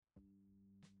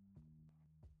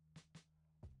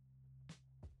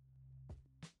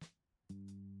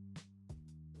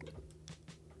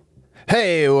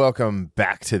Hey, welcome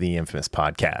back to the Infamous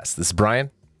Podcast. This is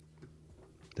Brian.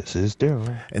 This is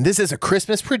Daryl. And this is a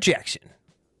Christmas projection.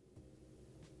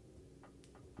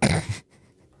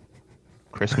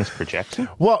 Christmas projection?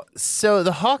 Well, so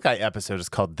the Hawkeye episode is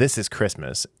called This is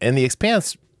Christmas, and the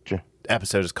Expanse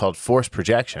episode is called Forced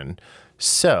Projection.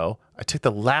 So I took the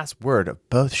last word of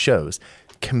both shows,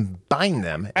 combined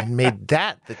them, and made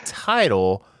that the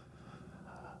title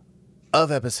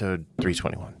of episode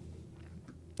 321.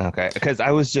 Okay, because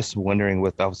I was just wondering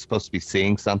if I was supposed to be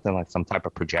seeing something like some type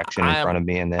of projection in front of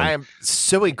me, and then I am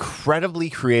so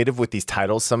incredibly creative with these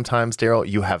titles sometimes, Daryl.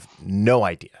 You have no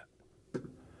idea.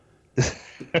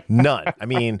 None. I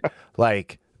mean,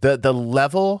 like the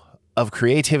level of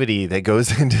creativity that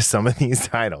goes into some of these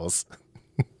titles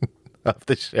of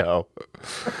the show.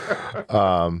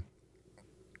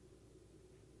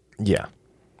 Yeah.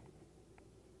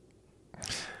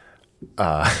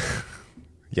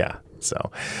 Yeah.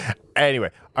 So anyway,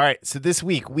 all right. So this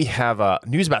week we have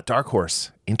news about Dark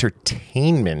Horse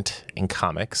Entertainment in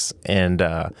comics and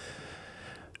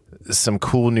some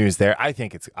cool news there. I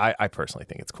personally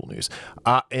think it's cool news.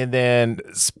 And then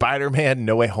Spider-Man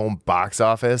No Way Home box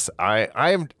office. I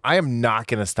am not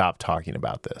going to stop talking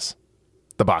about this.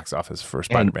 The box office for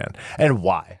Spider-Man and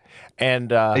why.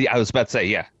 And I was about to say,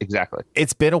 yeah, exactly.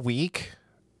 It's been a week.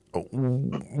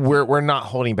 We're not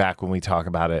holding back when we talk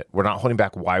about it. We're not holding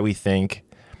back why we think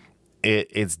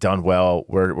it's done well.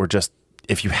 We're just,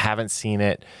 if you haven't seen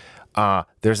it,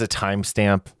 there's a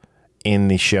timestamp in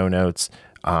the show notes.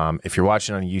 If you're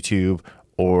watching on YouTube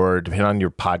or depending on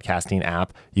your podcasting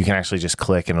app, you can actually just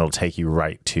click and it'll take you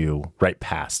right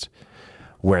past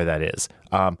where that is.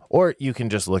 Or you can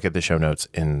just look at the show notes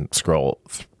and scroll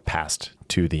past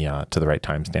to the right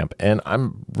timestamp, and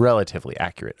I'm relatively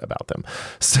accurate about them.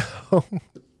 So,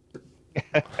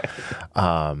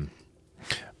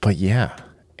 but yeah.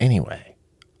 Anyway,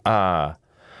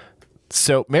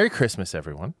 so Merry Christmas,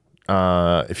 everyone.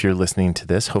 If you're listening to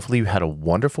this, hopefully you had a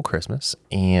wonderful Christmas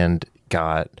and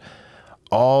got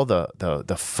all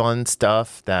the fun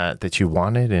stuff that you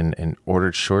wanted and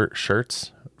ordered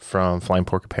shirts from Flying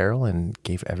Pork Apparel and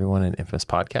gave everyone an Infamous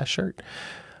Podcast shirt.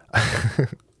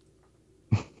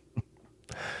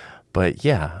 But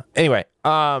yeah, anyway,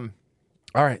 all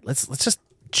right, let's just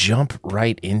jump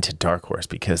right into Dark Horse,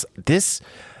 because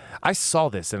I saw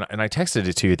this and I texted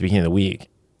it to you at the beginning of the week,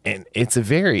 and it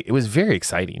was very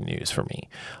exciting news for me.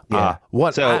 Yeah.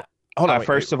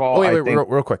 First of all, wait,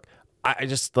 real quick. I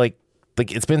just like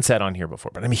it's been said on here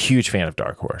before, but I'm a huge fan of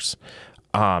Dark Horse.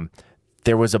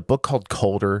 There was a book called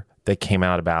Colder that came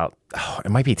out about,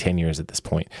 it might be 10 years at this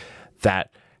point,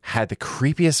 that had the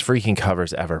creepiest freaking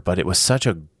covers ever, but it was such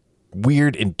a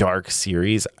weird and dark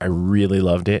series. I really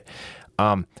loved it.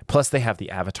 Plus they have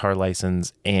the Avatar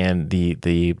license, and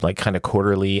the like kind of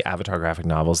quarterly Avatar graphic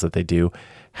novels that they do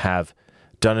have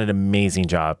done an amazing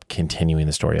job continuing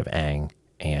the story of Aang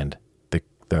and the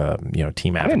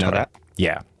Team Avatar. I didn't know that.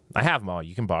 Yeah. I have them all.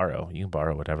 You can borrow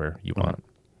whatever you want.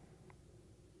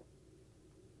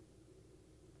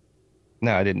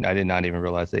 No, I did not even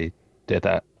realize they did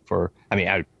that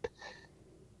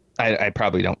I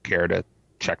probably don't care to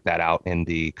check that out in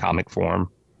the comic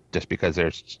form just because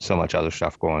there's so much other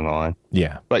stuff going on.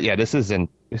 Yeah. But yeah, this is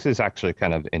actually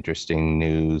kind of interesting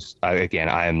news. I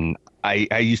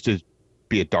used to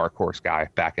be a Dark Horse guy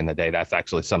back in the day. That's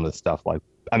actually some of the stuff when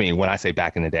I say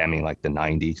back in the day, I mean like the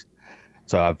 90s.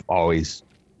 So I've always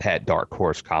had Dark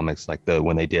Horse comics, like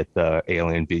when they did the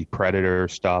Alien v Predator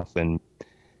stuff. And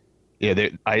yeah,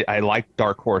 I like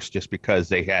Dark Horse just because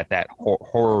they had that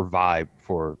horror vibe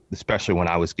especially when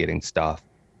I was getting stuff.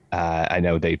 I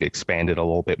know they've expanded a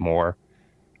little bit more,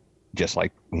 just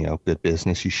like, the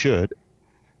business you should.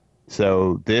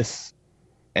 So this,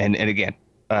 and again,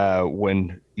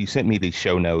 when you sent me these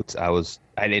show notes, I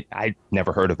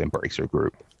never heard of Embracer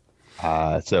Group.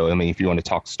 So, if you want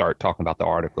to start talking about the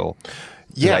article,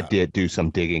 yeah, I did do some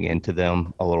digging into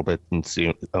them a little bit and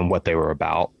see what they were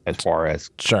about as far as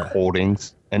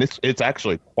holdings. And it's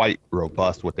actually quite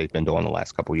robust what they've been doing the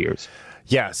last couple of years.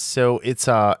 Yeah, so it's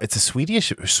a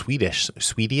Swedish. It's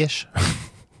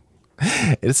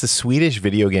a Swedish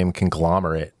video game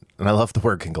conglomerate, and I love the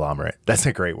word conglomerate. That's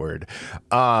a great word.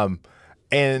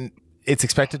 And it's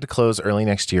expected to close early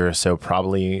next year, so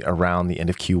probably around the end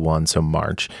of Q1, so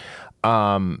March.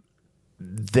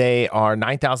 They are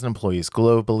 9,000 employees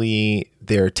globally.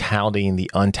 They're touting the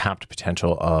untapped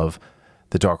potential of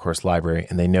the Dark Horse library,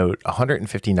 and they note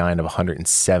 159 of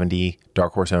 170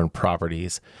 Dark Horse owned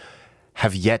properties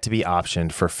have yet to be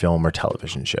optioned for film or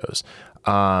television shows.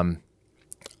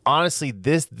 Honestly,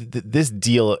 this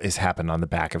deal has happened on the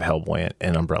back of Hellboy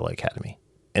and Umbrella Academy.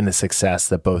 and the success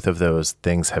that both of those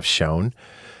things have shown.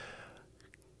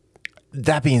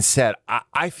 That being said,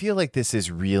 I feel like this is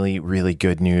really, really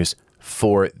good news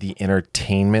for the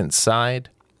entertainment side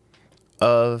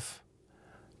of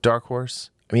Dark Horse.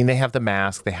 I mean, they have The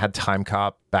Mask. They had Time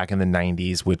Cop back in the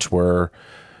 90s, which were,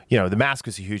 The Mask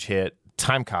was a huge hit.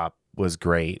 Time Cop was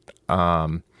great.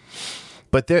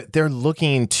 But they're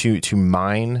looking to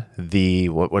mine the,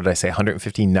 what did I say,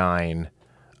 159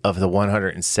 of the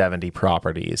 170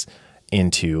 properties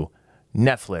into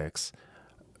Netflix,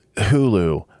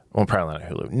 Hulu, well, probably not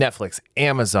Hulu, Netflix,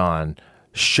 Amazon,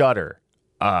 Shudder.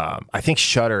 I think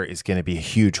Shudder is going to be a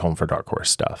huge home for Dark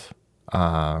Horse stuff.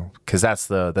 Because that's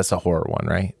the horror one,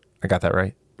 right? I got that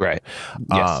right? Right.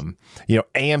 Yes.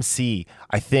 AMC,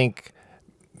 I think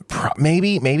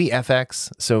maybe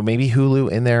FX, so maybe Hulu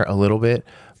in there a little bit,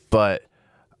 but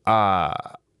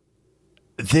I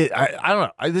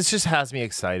don't know. This just has me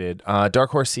excited. Dark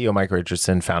Horse CEO Mike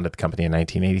Richardson founded the company in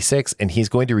 1986, and he's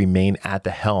going to remain at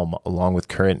the helm along with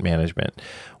current management,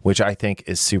 which I think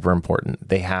is super important.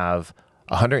 They have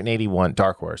 181.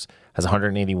 Dark Horse has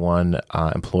 181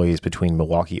 employees between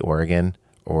Milwaukee, Oregon,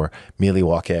 or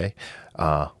Milwaukee,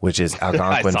 which is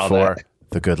Algonquin for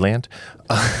the good land.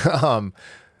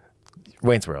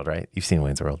 Wayne's World, right? You've seen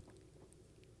Wayne's World.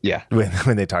 Yeah.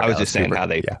 When they talk, I was just saying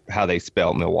how they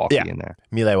spell Milwaukee in there.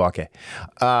 Milwaukee,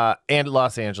 and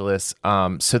Los Angeles.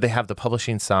 So they have the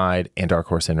publishing side and Dark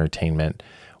Horse Entertainment,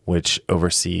 which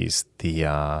oversees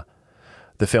the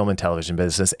film and television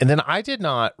business. And then I did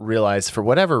not realize, for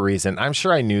whatever reason, I'm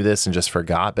sure I knew this and just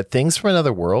forgot, but Things from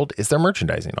Another World is their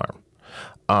merchandising arm.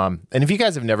 And if you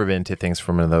guys have never been to Things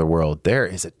from Another World, there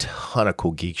is a ton of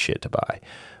cool geek shit to buy.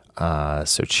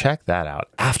 So check that out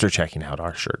after checking out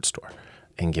our shirt store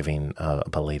and giving a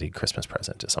belated Christmas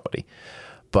present to somebody.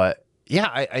 But yeah,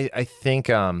 I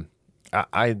think I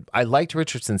liked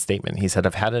Richardson's statement. He said,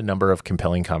 I've had a number of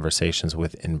compelling conversations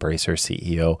with Embracer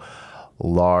CEO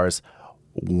Lars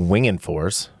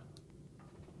Wingenfors.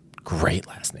 Great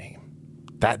last name.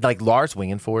 That, like, Lars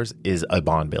Wingenfors is a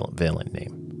Bond villain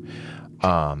name.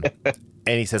 And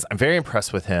he says, I'm very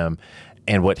impressed with him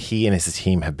and what he and his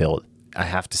team have built. I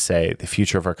have to say, the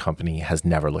future of our company has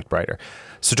never looked brighter.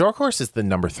 So Dark Horse is the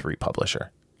number 3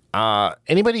 publisher.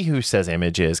 Anybody who says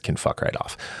Images can fuck right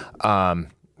off.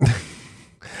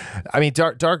 I mean,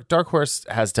 Dark Horse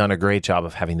has done a great job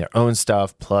of having their own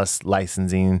stuff plus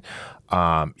licensing.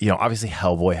 Obviously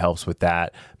Hellboy helps with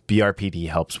that. BRPD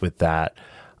helps with that.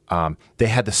 They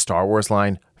had the Star Wars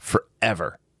line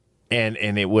forever, and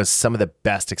it was some of the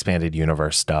best expanded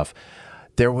universe stuff.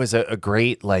 There was a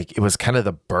great, like, it was kind of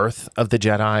the birth of the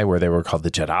Jedi, where they were called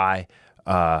the Jedi,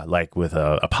 like with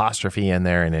a apostrophe in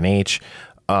there and an H.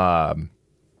 And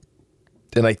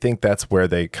I think that's where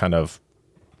they kind of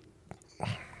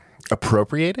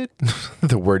appropriated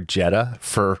the word Jeddah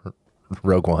for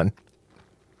Rogue One.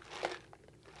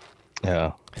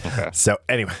 Yeah. Okay. So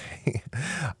anyway,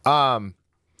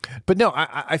 but no,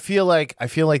 I feel like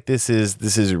this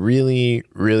is really,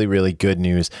 really, really good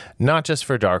news, not just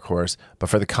for Dark Horse, but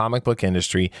for the comic book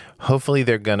industry. Hopefully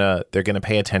they're gonna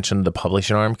pay attention to the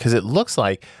publishing arm, because it looks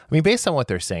like, I mean, based on what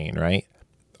they're saying, right?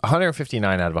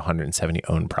 159 out of 170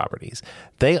 owned properties.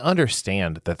 They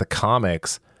understand that the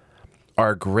comics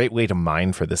are a great way to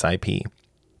mine for this IP.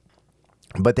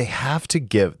 But they have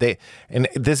to and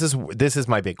this is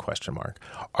my big question mark.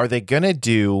 Are they gonna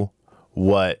do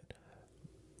what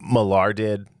Millar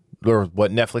did, or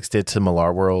what Netflix did to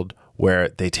Millar World, where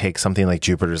they take something like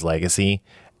Jupiter's Legacy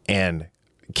and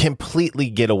completely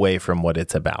get away from what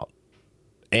it's about,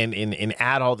 and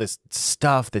add all this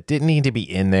stuff that didn't need to be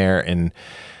in there, and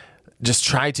just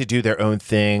try to do their own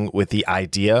thing with the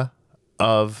idea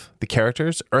of the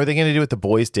characters? Or are they going to do what The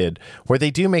Boys did, where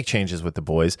they do make changes with The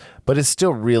Boys, but it's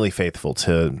still really faithful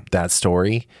to that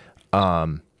story,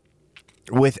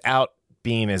 without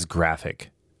being as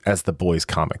graphic as The Boys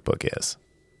comic book is?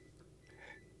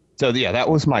 So yeah, that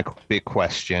was my big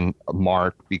question,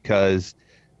 Mark, because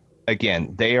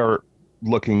again, they are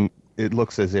looking, it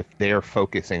looks as if they're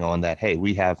focusing on that, hey,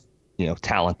 we have,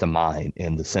 talent to mine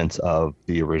in the sense of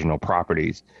the original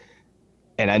properties.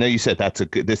 And I know you said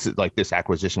this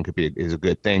acquisition is a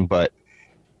good thing, but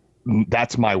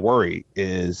that's my worry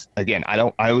is, again,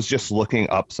 I was just looking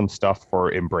up some stuff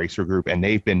for Embracer Group, and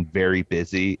they've been very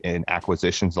busy in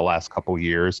acquisitions the last couple of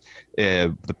years.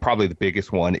 Probably the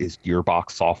biggest one is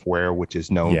Gearbox Software, which is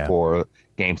known for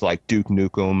games like Duke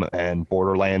Nukem and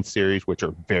Borderlands series, which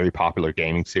are very popular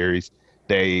gaming series.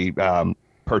 They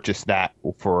purchased that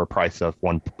for a price of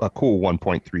a cool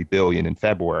 $1.3 billion in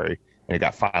February, and it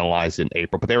got finalized in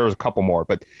April. But there was a couple more.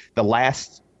 But the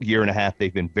last year and a half,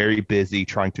 they've been very busy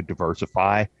trying to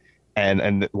diversify.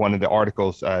 and one of the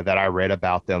articles that I read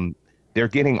about them, they're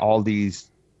getting all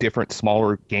these different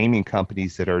smaller gaming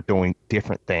companies that are doing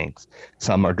different things.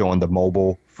 Some are doing the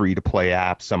mobile free to play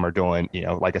apps. Some are doing,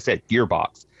 like I said,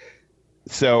 Gearbox.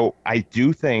 So I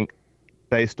do think,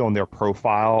 based on their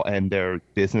profile and their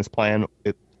business plan,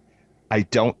 I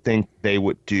don't think they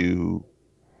would do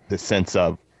the sense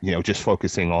of, just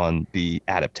focusing on the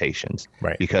adaptations.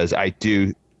 Right. Because I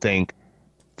do think,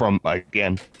 from,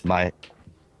 again, my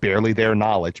barely their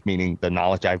knowledge, meaning the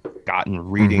knowledge I've gotten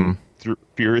reading,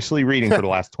 furiously reading for the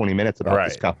last 20 minutes about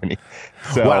this company.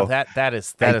 So, wow, that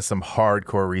is some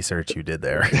hardcore research you did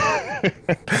there.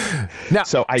 Now,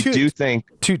 so I do think,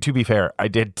 to be fair, I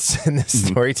did send this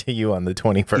story to you on the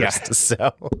 21st,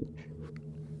 so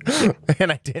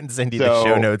and I didn't send you the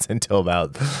show notes until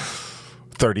about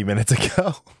 30 minutes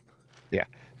ago. Yeah.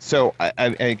 So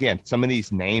again, some of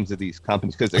these names of these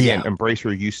companies, because again,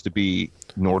 Embracer used to be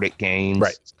Nordic Games,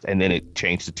 right, and then it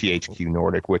changed to THQ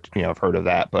Nordic, which I've heard of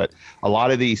that. But a lot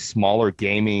of these smaller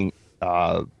gaming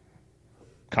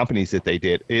companies that they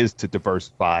did is to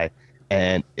diversify,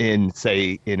 and in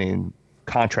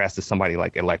contrast to somebody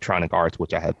like Electronic Arts,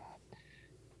 which I have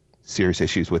serious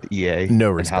issues with EA,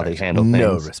 no respect, and how they handle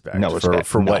things. No respect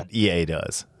for what EA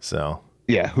does. So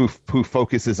yeah, who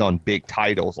focuses on big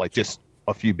titles, like just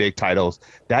a few big titles.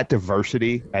 That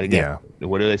diversity, and again,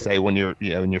 what do they say when you're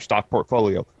in your stock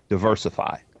portfolio?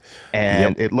 Diversify,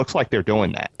 and it looks like they're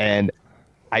doing that. And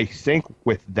I think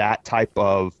with that type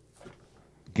of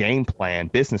game plan,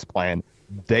 business plan,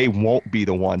 they won't be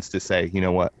the ones to say, you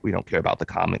know what, we don't care about the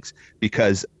comics,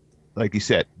 because, like you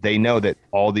said, they know that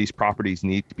all these properties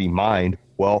need to be mined.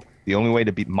 Well, the only way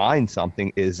to mine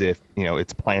something is if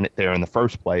it's planted there in the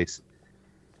first place.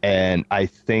 And I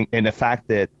think, and the fact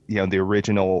that, the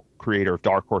original creator of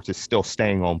Dark Horse is still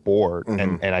staying on board.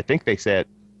 And I think they said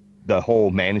the whole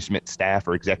management staff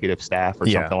or executive staff or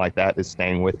something like that is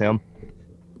staying with him.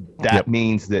 That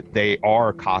means that they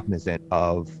are cognizant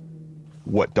of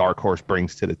what Dark Horse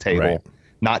brings to the table,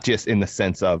 not just in the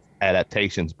sense of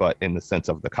adaptations, but in the sense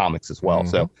of the comics as well.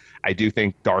 So I do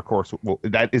think Dark Horse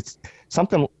that is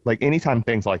something like, anytime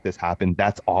things like this happen,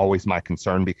 that's always my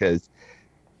concern, because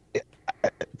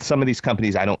some of these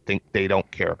companies, I don't think they don't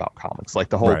care about comics, like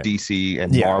the whole DC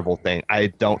and Marvel thing. I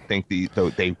don't think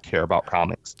they care about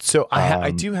comics. So I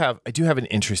do have an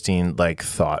interesting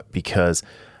thought, because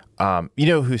you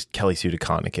know who Kelly Sue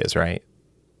DeConnick is, right?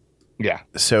 Yeah.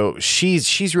 So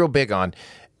she's real big on,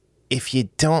 if you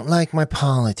don't like my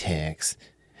politics,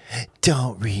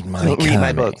 don't read my comics. Read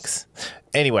my books.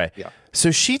 Anyway, so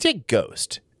she did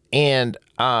Ghost, and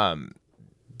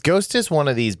Ghost is one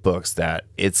of these books that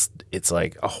it's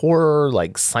like a horror,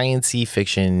 like science-y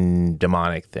fiction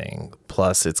demonic thing.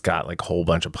 Plus it's got a whole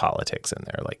bunch of politics in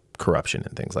there, like corruption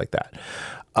and things like that.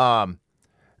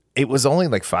 It was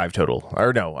only 5 total,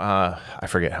 or no, I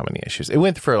forget how many issues. It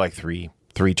went for three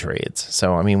trades.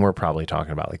 So, I mean, we're probably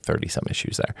talking about 30 some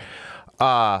issues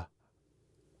there.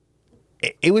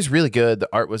 It was really good. The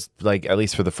art was at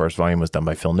least for the first volume, was done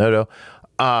by Phil Noto.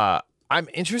 I'm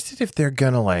interested if they're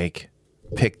gonna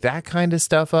pick that kind of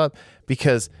stuff up,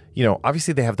 because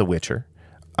obviously they have The Witcher,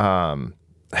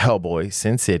 Hellboy,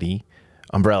 Sin City,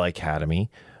 Umbrella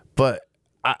Academy, but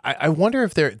I wonder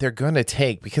if they're going to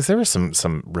take, because there was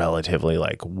some relatively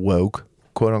woke,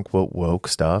 quote unquote woke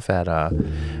stuff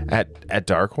at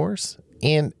Dark Horse,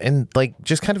 and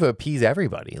just kind of appease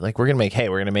everybody. We're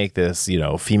gonna make this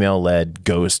female led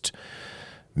ghost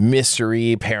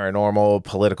mystery, paranormal,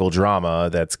 political drama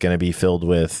that's going to be filled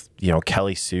with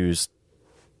Kelly Sue's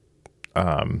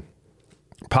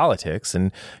politics,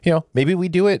 and maybe we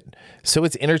do it so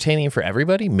it's entertaining for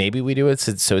everybody. Maybe we do it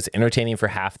so it's entertaining for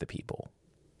half the people.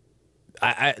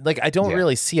 I don't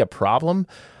really see a problem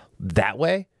that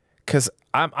way, because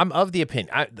I'm of the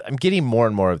opinion, I'm getting more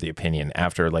and more of the opinion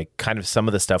after kind of some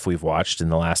of the stuff we've watched in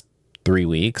the last 3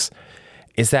 weeks,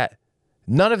 is that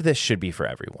none of this should be for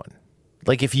everyone.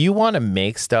 If you want to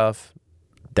make stuff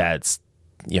that's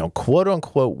quote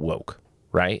unquote woke,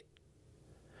 right?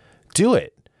 Do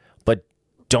it, but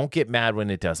don't get mad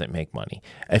when it doesn't make money.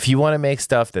 If you want to make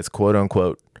stuff that's quote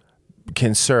unquote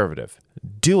conservative,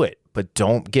 do it, but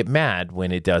don't get mad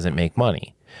when it doesn't make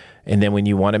money. And then when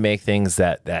you want to make things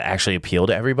that actually appeal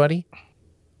to everybody,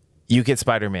 you get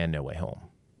Spider-Man No Way Home.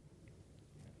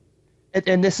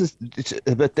 And this is,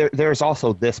 but there's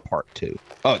also this part too.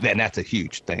 Oh, then that's a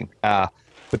huge thing. But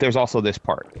there's also this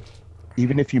part.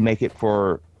 Even if you make it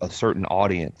for a certain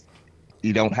audience,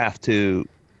 you don't have to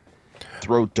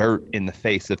throw dirt in the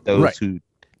face of those who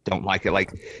don't like it.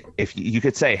 If you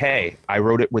could say, hey, I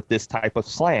wrote it with this type of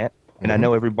slant, and I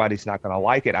know everybody's not going to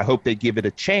like it. I hope they give it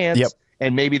a chance. Yep.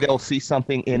 and maybe they'll see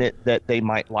something in it that they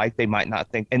might like, they might not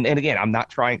think. And again, I'm not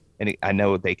trying, and I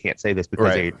know they can't say this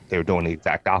because they're doing the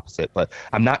exact opposite, but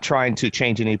I'm not trying to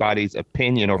change anybody's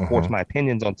opinion or force my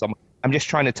opinions on someone. I'm just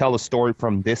trying to tell a story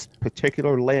from this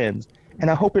particular lens, and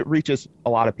I hope it reaches a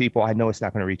lot of people. I know it's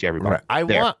not going to reach everybody.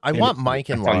 Right. I want Mike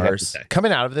and Lars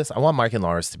coming out of this. I want Mike and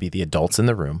Lars to be the adults in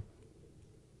the room.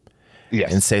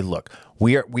 Yes. And say, look,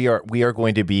 we are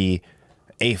going to be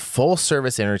a full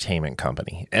service entertainment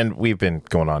company. And we've been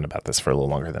going on about this for a little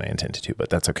longer than I intended to, but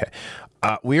that's okay.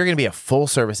 We are going to be a full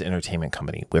service entertainment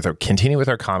company continue with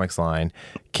our comics line,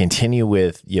 continue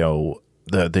with,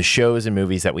 the shows and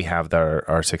movies that we have that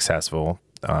are successful.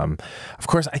 Of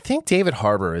course, I think David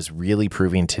Harbour is really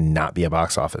proving to not be a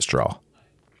box office draw.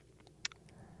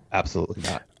 Absolutely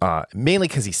not. Mainly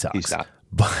because he sucks. He's not.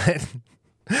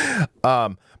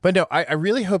 But no, I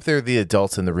really hope they're the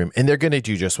adults in the room, and they're going to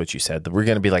do just what you said. We're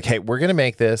going to be like, hey, we're going to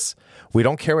make this. We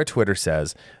don't care what Twitter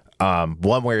says,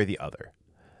 one way or the other.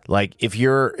 Like if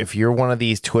you're one of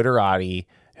these Twitterati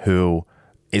who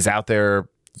is out there,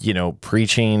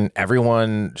 preaching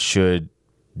everyone should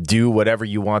do whatever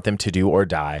you want them to do or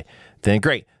die, then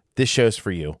great. This show's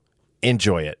for you.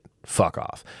 Enjoy it. Fuck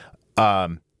off.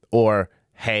 Or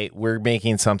hey, we're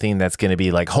making something that's going to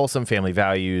be like wholesome family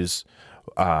values,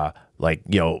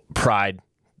 pride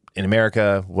in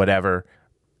America, whatever.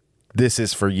 This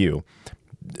is for you.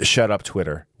 Shut up,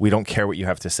 Twitter. We don't care what you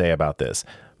have to say about this.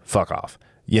 Fuck off.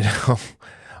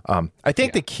 I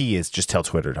think the key is just tell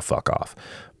Twitter to fuck off.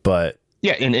 But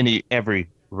yeah, in every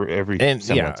and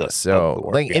yeah, so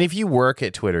like, and if you work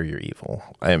at Twitter, you're evil.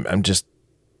 I've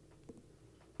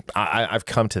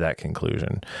come to that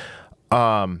conclusion.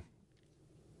 But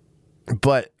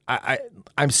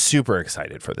I'm super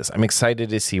excited for this. I'm excited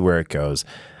to see where it goes.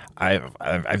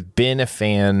 I've been a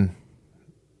fan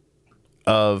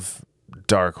of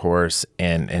Dark Horse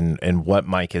and what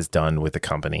Mike has done with the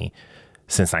company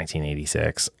since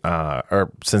 1986,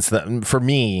 or for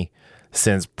me,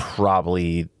 since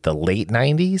probably the late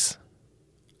 90s.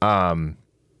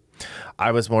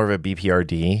 I was more of a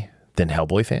BPRD than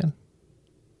Hellboy fan.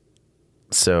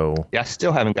 So yeah, I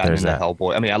still haven't gotten into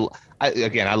Hellboy. I mean,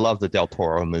 I love the Del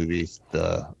Toro movies.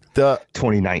 The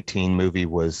 2019 movie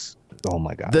was, oh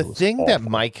my God. The thing awful. That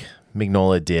Mike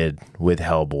Mignola did with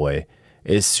Hellboy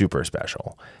is super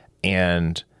special.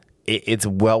 And it's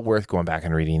well worth going back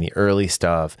and reading the early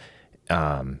stuff.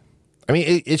 You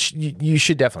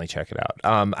should definitely check it out.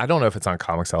 I don't know if it's on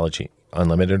Comixology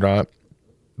Unlimited or not,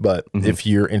 but if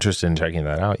you're interested in checking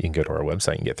that out, you can go to our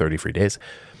website and get 30 free days.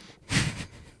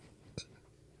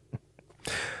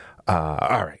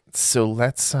 All right, so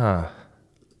let's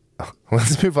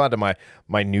move on to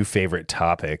my new favorite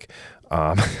topic,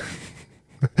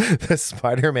 the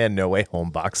Spider-Man No Way Home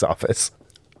box office.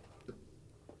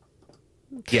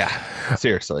 Yeah,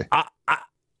 seriously,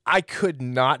 I could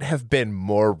not have been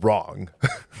more wrong.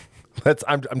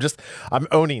 I'm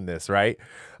owning this, right?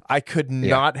 I could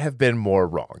not have been more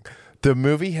wrong. The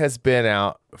movie has been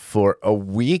out for a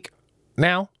week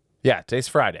now. Yeah, today's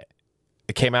Friday.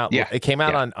 It came out. Yeah. It came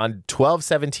out on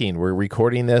 12/17. We're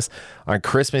recording this on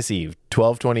Christmas Eve,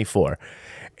 12/24.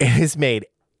 It has made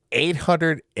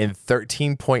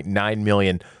 $813.9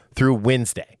 million through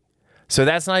Wednesday. So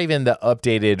that's not even the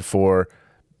updated for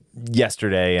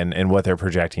yesterday and what they're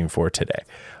projecting for today.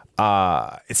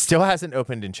 It still hasn't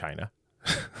opened in China,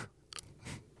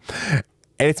 and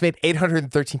it's made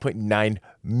 $813.9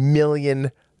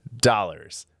 million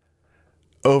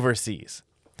overseas.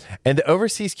 And the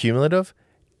overseas cumulative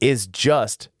is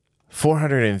just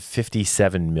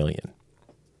 $457 million.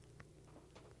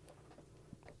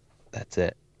 That's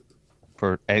it.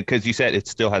 Because you said it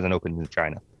still hasn't opened in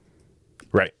China.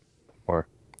 Right. Or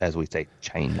as we say,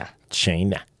 China.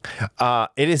 It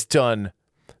has done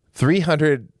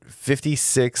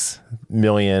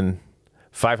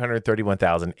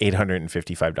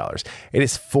 $356,531,855. It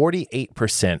is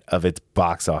 48% of its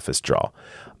box office draw.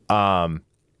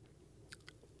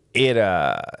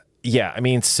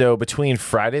 So between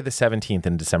Friday the 17th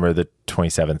and December the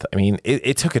 27th,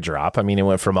 it took a drop. It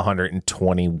went from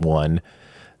 121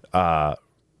 for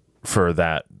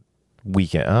that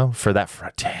weekend. Oh, for that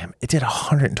Friday. Damn, it did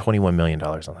 $121 million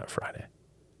on that Friday.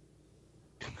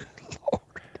 Lord.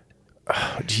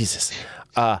 Oh, Jesus.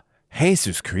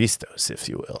 Jesus Christos, if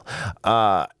you will.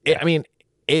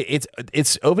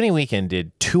 Its opening weekend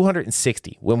did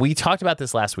 260. When we talked about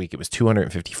this last week, it was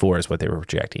 254 is what they were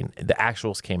projecting. The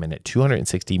actuals came in at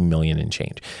 260 million and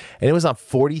change. And it was on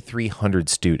 4,300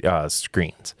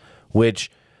 screens,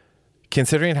 which,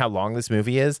 considering how long this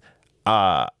movie is,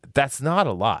 that's not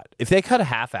a lot. If they cut a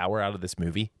half hour out of this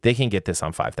movie, they can get this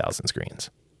on 5,000 screens.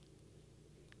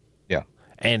 Yeah.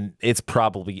 and it's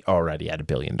probably already at $1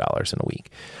 billion in a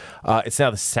week. It's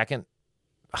now the second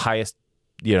highest,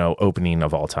 opening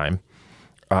of all time,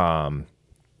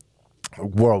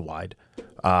 worldwide.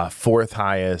 Fourth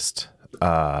highest,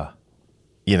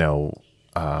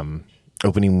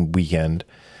 opening weekend,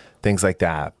 things like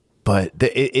that. But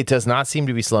it does not seem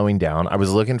to be slowing down. I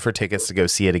was looking for tickets to go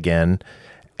see it again,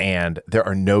 and there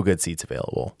are no good seats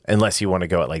available unless you want to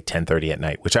go at like 10:30 at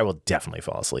night, which I will definitely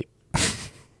fall asleep.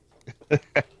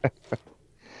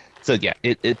 So yeah,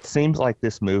 it seems like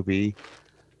this movie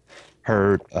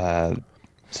heard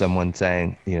someone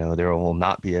saying, there will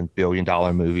not be a $1 billion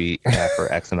movie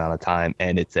for X amount of time,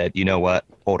 and it said, you know what,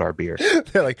 hold our beer.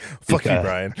 They're like, fuck you,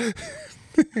 Brian.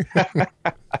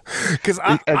 Because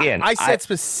I said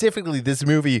specifically this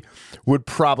movie would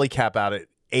probably cap out at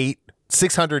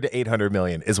 600 to 800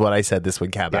 million is what I said this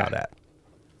would cap out at.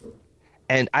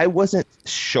 And I wasn't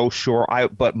so sure.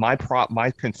 But my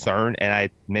concern, and I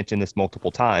mentioned this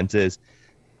multiple times, is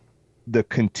the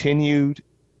continued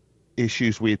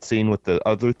issues we had seen with the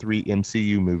other 3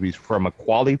 MCU movies from a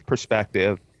quality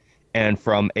perspective and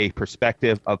from a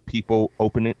perspective of people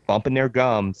bumping their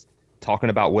gums, talking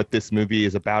about what this movie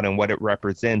is about and what it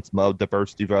represents,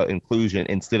 diversity, inclusion,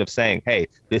 instead of saying, hey,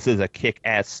 this is a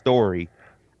kick-ass story.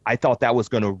 I thought that was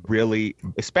going to really,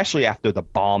 especially after the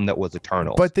bomb that was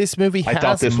Eternals. But this movie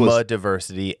has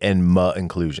diversity and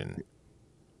inclusion.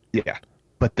 Yeah.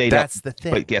 But that's the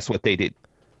thing. But guess what they did?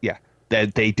 Yeah.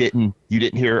 That you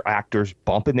didn't hear actors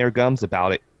bumping their gums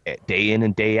about it day in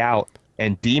and day out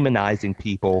and demonizing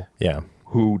people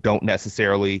who don't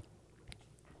necessarily,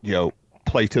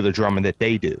 play to the drumming that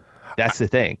they do. That's the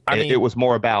thing. It was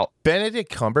more about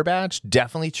Benedict Cumberbatch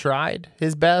definitely tried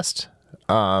his best.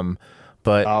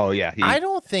 But I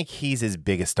don't think he's as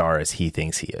big a star as he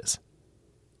thinks he is.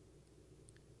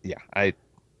 Yeah, I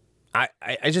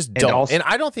just don't. And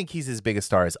I don't think he's as big a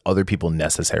star as other people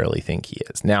necessarily think he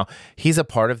is. Now, he's a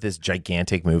part of this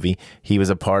gigantic movie. He was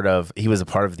a part of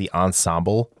the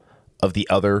ensemble of the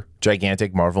other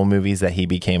gigantic Marvel movies that he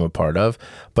became a part of.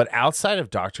 But outside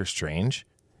of Doctor Strange,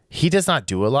 he does not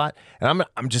do a lot. And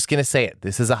I'm just going to say it.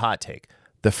 This is a hot take.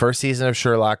 The first season of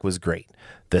Sherlock was great.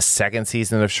 The second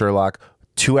season of Sherlock,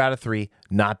 2 out of 3,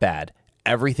 not bad.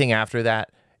 Everything after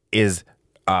that is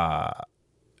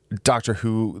Doctor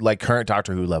Who, like current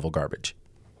Doctor Who level garbage.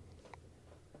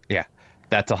 Yeah,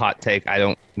 that's a hot take. I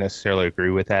don't necessarily agree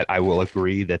with that. I will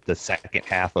agree that the second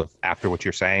half of after what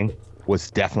you're saying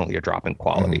was definitely a drop in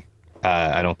quality.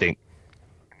 I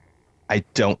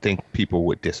don't think people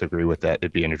would disagree with that.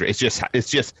 It'd be it's just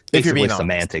basically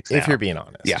semantics. If you're being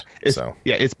honest,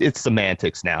 it's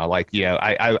semantics now. Like,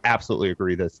 I absolutely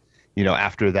agree. This,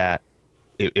 after that,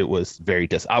 it was very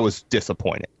I was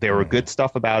disappointed. There were good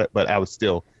stuff about it, but I was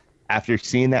still, after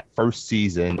seeing that first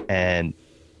season, and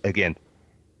again,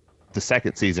 the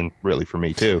second season really for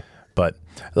me too. But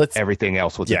everything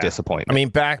else was a disappointment. I mean,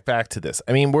 back to this.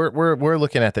 I mean, we're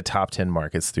looking at the top 10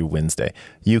 markets through Wednesday.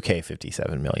 UK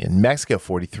 57 million, Mexico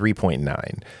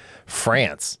 43.9,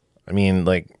 France. I mean,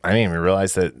 I didn't even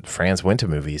realize that France went to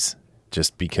movies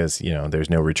just because there's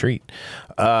no retreat.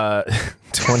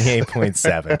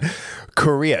 28.7,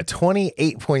 Korea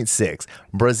 28.6,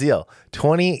 Brazil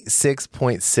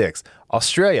 26.6.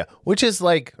 Australia, which is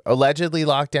allegedly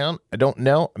locked down. I don't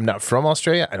know. I'm not from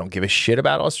Australia. I don't give a shit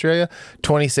about Australia.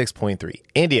 26.3.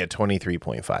 India,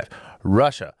 23.5.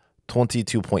 Russia,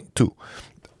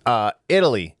 22.2.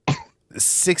 Italy,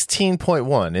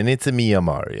 16.1. And it's a Mia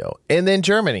Mario. And then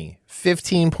Germany,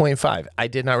 15.5. I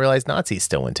did not realize Nazis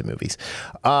still went to movies.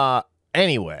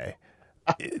 Anyway,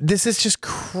 this is just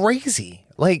crazy.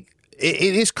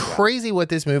 It is crazy what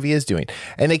this movie is doing.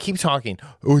 And they keep talking,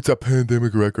 it's a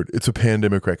pandemic record. It's a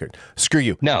pandemic record. Screw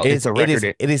you. No, it's a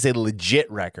record. It is a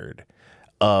legit record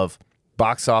of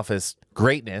box office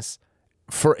greatness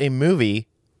for a movie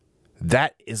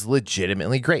that is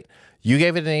legitimately great. You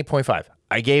gave it an 8.5.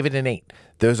 I gave it an 8.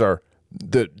 Those are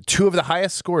the 2 of the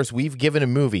highest scores we've given a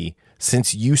movie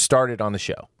since you started on the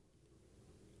show.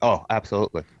 Oh,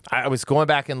 absolutely. I was going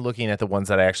back and looking at the ones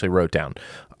that I actually wrote down.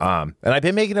 And I've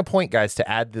been making a point, guys, to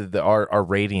add our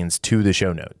ratings to the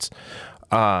show notes.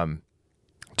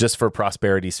 Just for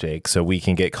prosperity's sake, so we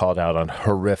can get called out on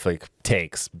horrific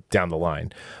takes down the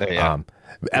line.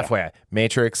 FYI,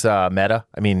 Matrix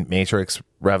Matrix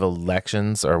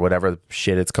Revelations or whatever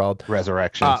shit it's called.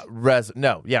 Resurrections.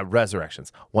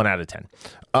 Resurrections. 1 out of 10.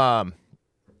 I'm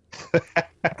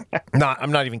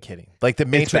not even kidding. The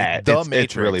Matrix,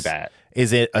 it's really bad.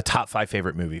 Is it a top 5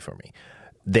 favorite movie for me?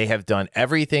 They have done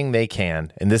everything they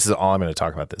can, and this is all I'm going to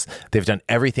talk about this. They've done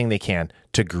everything they can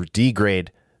to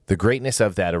degrade the greatness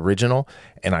of that original,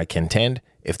 and I contend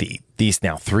if these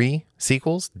now 3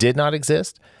 sequels did not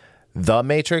exist, The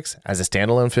Matrix as a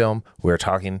standalone film, we're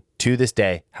talking to this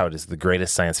day how it is the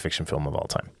greatest science fiction film of all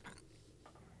time.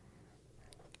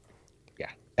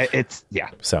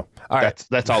 So, all right.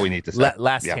 That's all we need to say.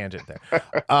 Last tangent there.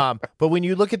 But when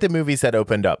you look at the movies that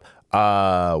opened up,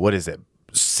 what is it?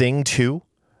 Sing 2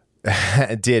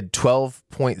 did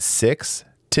 12.6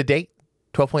 to date,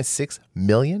 12.6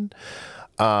 million.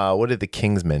 What did The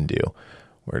Kingsman do?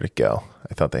 Where'd it go?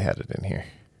 I thought they had it in here.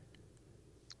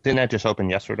 Didn't that just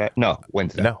open yesterday? No,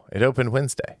 Wednesday. No, it opened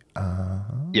Wednesday.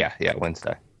 Yeah,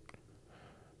 Wednesday.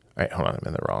 All right, hold on. I'm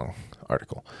in the wrong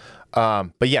article.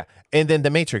 But yeah, and then The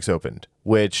Matrix opened,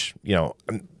 which, you know,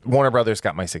 Warner Brothers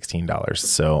got my $16,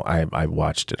 so I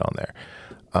watched it on there.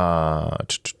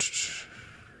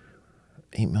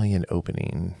 8 million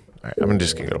opening. All right, I'm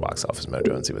just gonna go to Box Office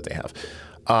Mojo and see what they have.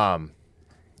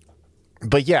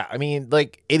 But yeah, I mean,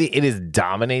 like it is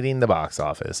dominating the box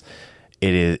office.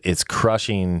 It's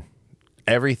crushing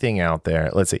everything out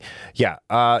there. Let's see. Yeah,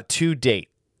 to date,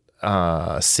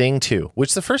 Sing 2,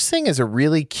 which the first Sing is a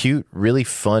really cute, really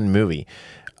fun movie.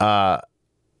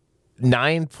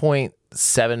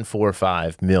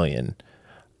 9.745 million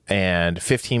and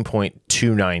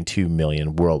 15.292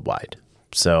 million worldwide.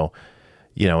 So,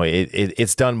 you know,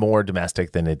 it's done more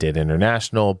domestic than it did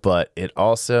international, but it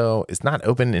also is not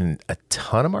open in a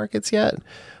ton of markets yet.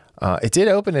 It did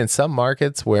open in some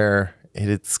markets where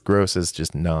its gross is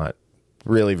just not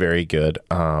really very good.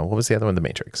 What was the other one? The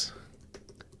Matrix.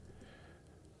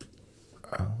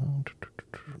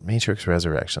 Matrix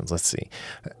Resurrections. Let's see.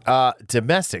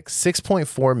 Domestic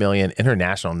 6.4 million,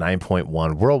 international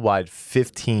 9.1, worldwide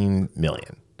 15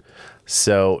 million.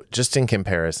 So just in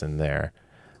comparison there,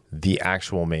 the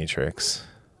actual Matrix,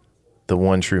 the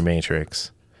one true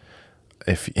Matrix,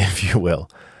 if you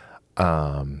will,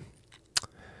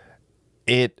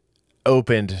 it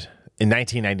opened in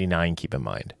 1999, keep in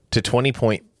mind, to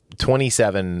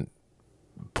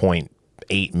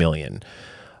 27.8 million.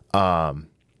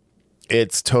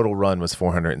 Its total run was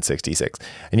 466.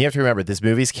 And you have to remember, this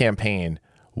movie's campaign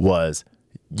was,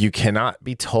 you cannot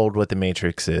be told what The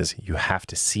Matrix is. You have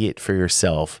to see it for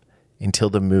yourself until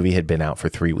the movie had been out for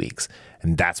 3 weeks.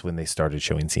 And that's when they started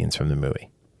showing scenes from the movie.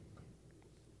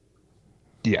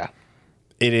 Yeah.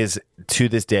 It is, to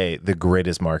this day, the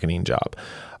greatest marketing job.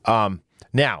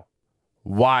 Now,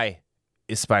 why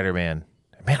is Spider-Man...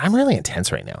 Man, I'm really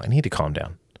intense right now. I need to calm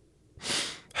down.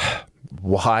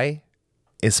 Why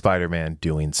is Spider-Man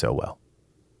doing so well?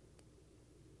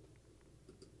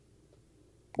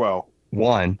 Well,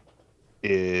 one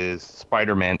is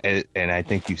Spider-Man, and I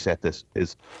think you said this,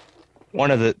 is one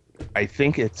of the... I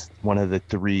think it's one of the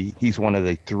 3... He's one of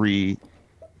the 3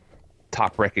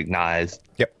 top recognized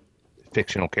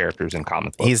fictional characters in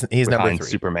comic books. He's number 3.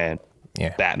 Superman,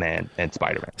 Batman, and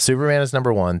Spider-Man. Superman is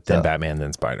number 1, then Batman,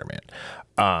 then Spider-Man.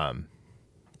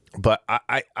 But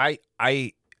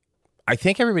I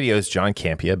think everybody owes John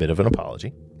Campea a bit of an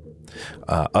apology,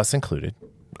 us included.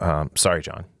 Sorry,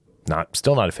 John.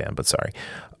 Still not a fan, but sorry.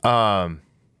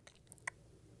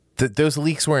 Those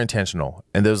leaks were intentional,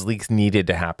 and those leaks needed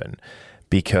to happen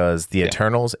because the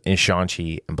Eternals and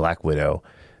Shang-Chi and Black Widow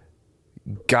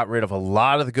got rid of a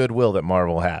lot of the goodwill that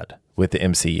Marvel had with the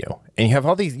MCU. And you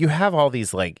have all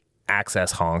these like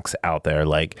access honks out there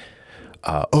like,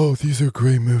 oh, these are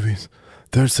great movies.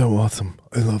 They're so awesome.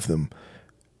 I love them.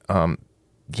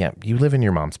 Yeah, you live in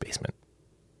your mom's basement.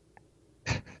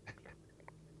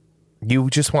 You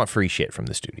just want free shit from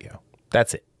the studio.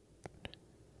 That's it.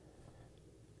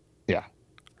 Yeah.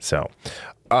 So,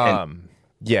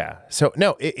 yeah. So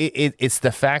no, it's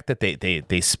the fact that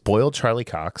they spoiled Charlie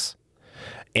Cox,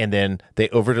 and then they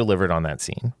over-delivered on that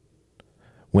scene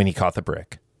when he caught the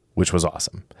brick, which was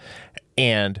awesome.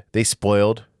 And they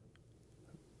spoiled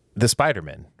the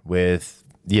Spider-Man with,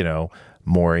 you know,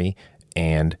 Maury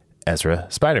and Ezra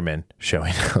Spider-Man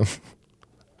showing up.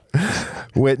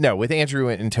 with Andrew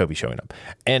and Toby showing up.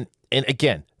 And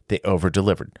again, they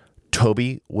over-delivered.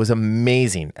 Toby was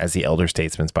amazing as the Elder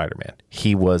Statesman Spider-Man.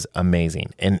 He was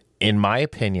amazing. And in my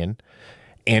opinion,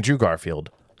 Andrew Garfield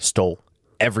stole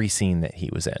every scene that he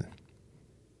was in.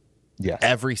 Yes.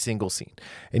 Every single scene.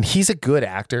 And he's a good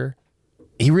actor.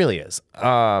 He really is.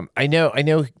 I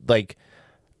know like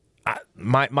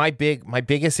my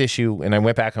biggest issue, and I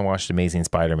went back and watched Amazing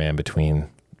Spider-Man between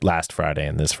last Friday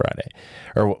and this Friday.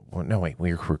 Or no, wait,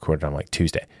 we recorded on like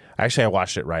Tuesday. Actually, I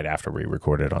watched it right after we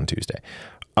recorded on Tuesday.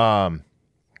 The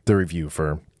review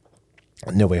for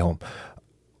No Way Home.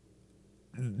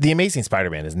 The Amazing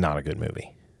Spider-Man is not a good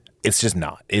movie. It's just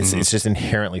not. It's just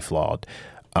inherently flawed.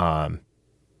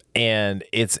 And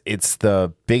it's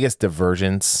the biggest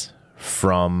divergence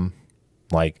from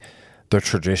like the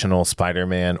traditional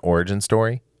Spider-Man origin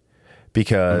story,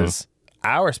 because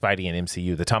our Spidey in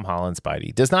MCU, the Tom Holland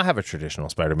Spidey, does not have a traditional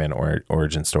Spider-Man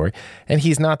origin story, and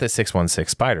he's not the 616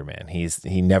 Spider-Man.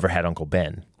 He never had Uncle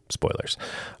Ben. Spoilers.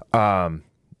 Aunt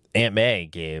May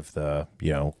gave the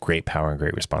great power and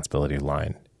great responsibility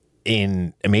line.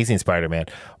 In Amazing Spider-Man,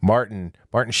 Martin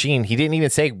Sheen, he didn't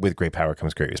even say with great power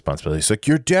comes great responsibility. It's like,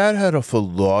 your dad had a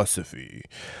philosophy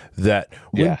that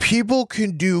when people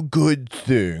can do good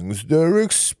things, they're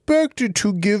expected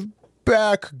to give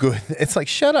back good. It's like,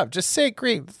 shut up, just say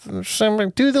great,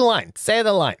 do the line, say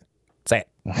the line, say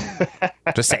it,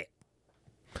 just say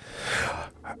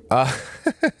it.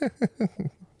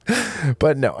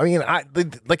 But no, I mean,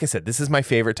 like I said, this is my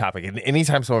favorite topic, and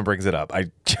anytime someone brings it up, I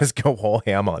just go whole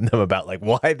ham on them about like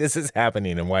why this is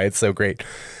happening and why it's so great.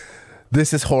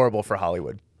 This is horrible for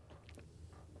Hollywood.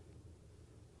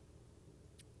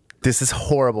 This is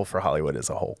horrible for Hollywood as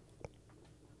a whole.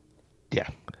 Yeah,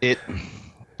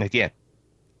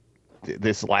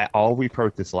 all we've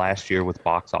heard this last year with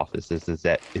box office is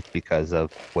that it's because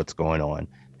of what's going on.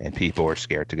 And people are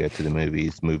scared to go to the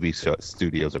movies.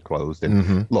 Studios are closed.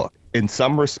 And look, in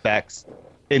some respects,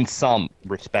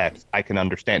 I can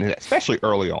understand it, especially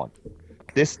early on.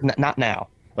 This, not now.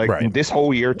 Like this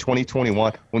whole year,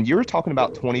 2021, when you were talking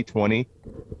about 2020,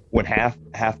 when half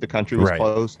the country was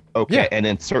closed, and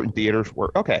then certain theaters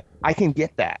were, I can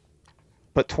get that.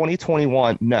 But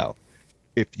 2021, no.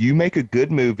 If you make a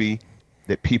good movie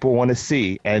that people want to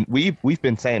see, and we've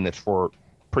been saying this for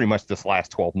pretty much this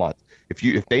last 12 months,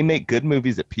 if they make good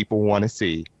movies that people want to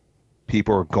see,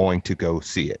 people are going to go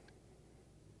see it.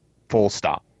 Full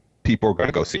stop. People are going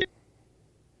to go see it.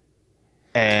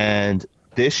 And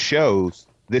this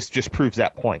just proves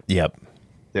that point. Yep.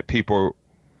 That people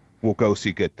will go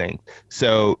see good things.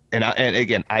 So, and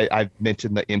again, I've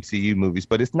mentioned the MCU movies,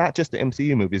 but it's not just the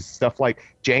MCU movies. It's stuff like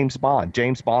James Bond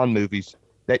movies.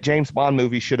 That James Bond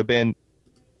movie should have been,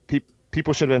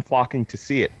 people should have been flocking to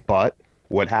see it. But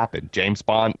what happened? James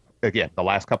Bond, again, the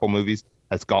last couple movies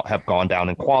have gone down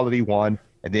in quality, one,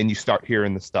 and then you start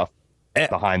hearing the stuff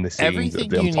behind the scenes.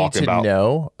 Everything you need to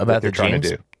know about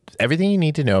everything you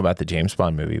need to know about the James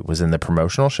Bond movie was in the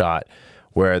promotional shot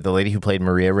where the lady who played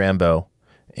Maria Rambeau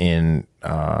in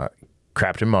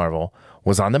Captain Marvel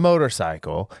was on the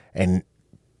motorcycle, and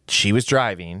she was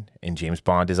driving, and James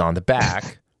Bond is on the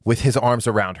back with his arms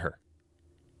around her.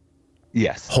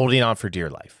 Yes. Holding on for dear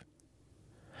life.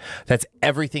 That's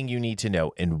everything you need to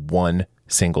know in one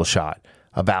single shot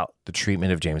about the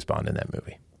treatment of James Bond in that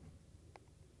movie.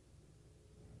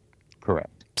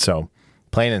 Correct. So,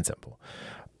 plain and simple.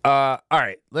 All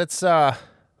right, let's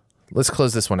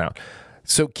close this one out.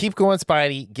 So keep going,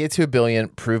 Spidey. Get to 1 billion.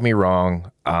 Prove me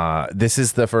wrong. This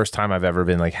is the first time I've ever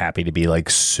been like happy to be like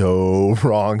so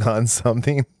wrong on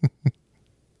something.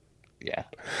 Yeah,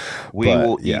 we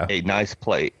will eat a nice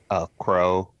plate of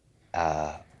crow.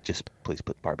 Just please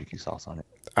put barbecue sauce on it.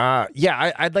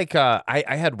 I'd like. I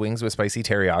had wings with spicy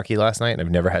teriyaki last night, and I've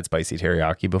never had spicy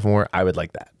teriyaki before. I would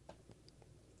like that.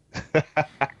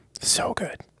 So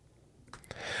good.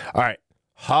 All right,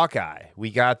 Hawkeye.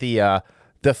 We got the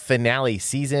finale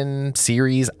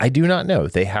series. I do not know.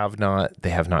 They have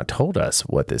not told us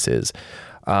what this is.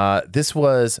 This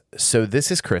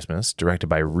is Christmas, directed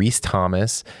by Rhys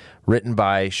Thomas, written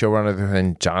by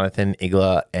showrunner Jonathan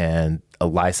Igla and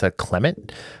Elisa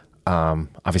Clement.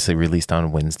 Obviously released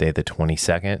on Wednesday, the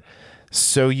 22nd.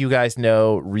 So you guys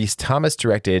know Rhys Thomas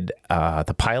directed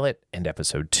the pilot and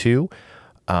episode 2.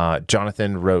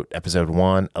 Jonathan wrote episode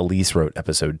 1. Elise wrote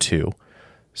episode 2.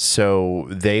 So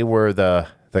they were the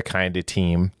kind of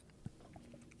team.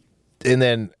 And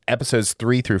then episodes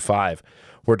 3 through 5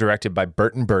 were directed by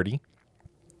Burton Birdie.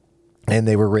 And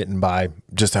they were written by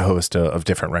just a host of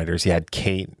different writers. You had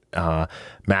Kate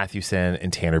Mathewson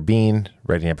and Tanner Bean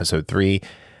writing episode 3.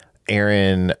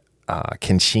 Aaron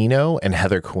Cancino and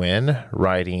Heather Quinn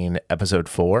writing episode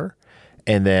 4.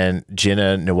 And then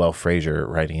Jenna Noel Fraser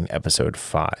writing episode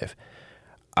 5.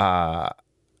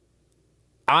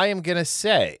 I am going to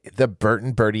say the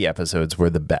Burton Birdie episodes were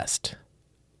the best.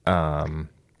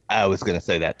 I was going to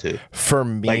say that too. For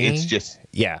me, like it's just,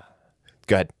 yeah.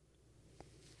 Go ahead.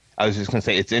 I was just going to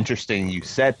say it's interesting you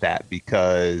said that,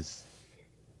 because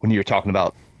when you were talking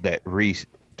about that Rhys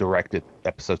directed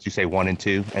episodes, you say 1 and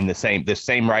 2, and the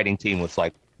same writing team was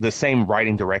like the same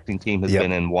writing directing team has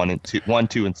been in 1,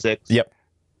 2, and 6. Yep.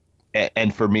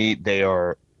 And for me, they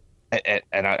are,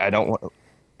 and I don't want.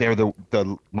 They're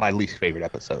my least favorite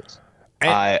episodes.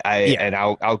 And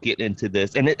I'll get into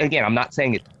this. And again, I'm not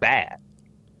saying it's bad.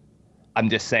 I'm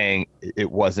just saying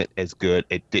it wasn't as good.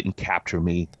 It didn't capture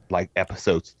me like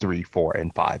episodes 3, 4,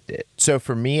 and 5 did. So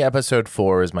for me, episode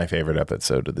 4 is my favorite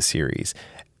episode of the series,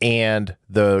 and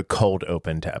the cold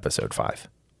open to episode 5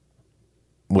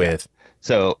 with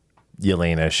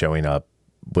Yelena showing up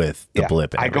with the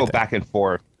blip. And I go back and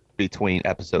forth between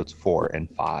episodes 4 and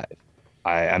 5.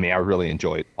 I mean, I really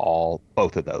enjoyed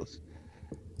both of those.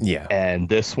 Yeah. And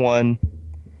this one,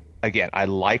 again, I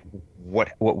like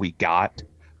what we got,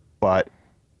 but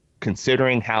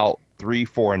considering how 3,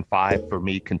 4, and 5 for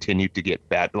me continued to get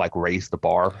bad, like raise the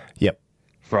bar. Yep.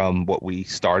 From what we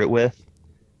started with,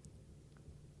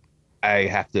 I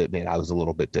have to admit I was a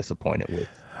little bit disappointed with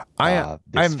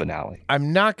this finale.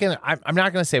 I'm not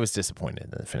gonna say I was disappointed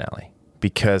in the finale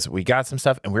because we got some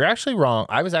stuff and we were actually wrong.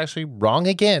 I was actually wrong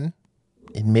again,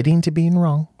 admitting to being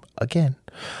wrong again.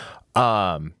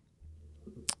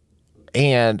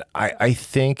 And I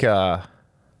think I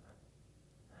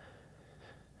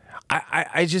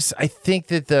think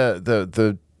that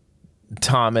the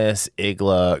Thomas,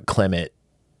 Igla, Clement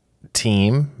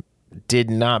team did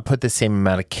not put the same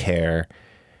amount of care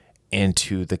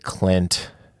into the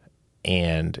Clint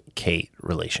and Kate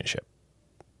relationship.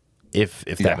 If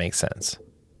that makes sense.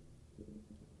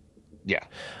 Yeah.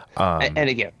 And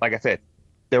again, like I said,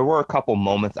 there were a couple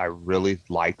moments I really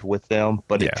liked with them,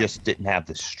 but it just didn't have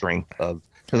the strength of,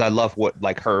 because I love what,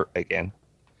 like her, again,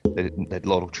 that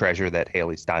little treasure that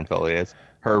Haley Steinfeld is,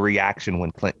 her reaction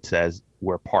when Clint says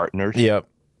we're partners. Yep.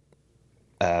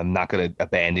 I'm not going to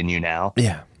abandon you now.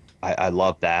 Yeah. I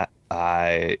love that.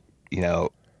 I,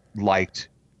 liked,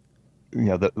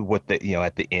 at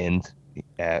the end,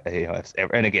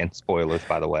 and again, spoilers,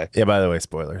 by the way. Yeah, by the way,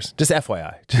 spoilers. Just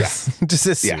FYI. Just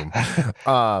assume.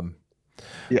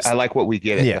 Yeah. I like what we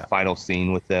get at the final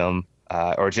scene with them,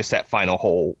 or just that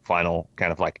final kind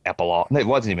of like epilogue. It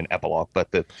wasn't even epilogue,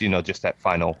 but just that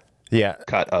final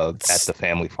cut of at the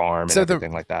family farm and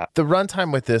everything like that. The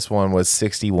runtime with this one was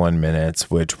 61 minutes,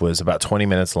 which was about 20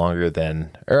 minutes longer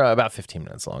or about 15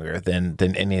 minutes longer than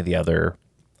any of the other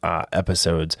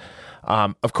episodes.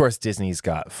 Of course, Disney's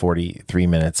got 43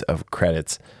 minutes of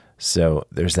credits, so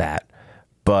there's that.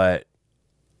 But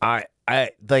I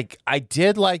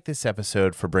did like this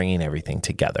episode for bringing everything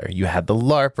together. You had the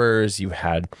LARPers, you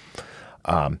had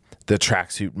the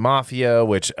Tracksuit Mafia,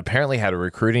 which apparently had a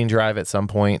recruiting drive at some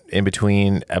point in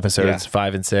between episodes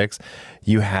 5 and 6.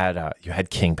 You had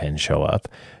Kingpin show up.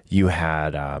 You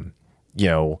had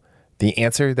the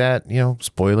answer that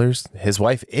spoilers. His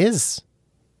wife is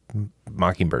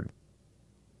Mockingbird.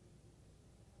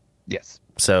 Yes.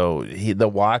 So the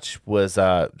watch was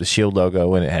the Shield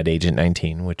logo, and it had Agent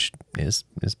 19, which is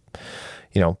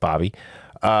Bobby.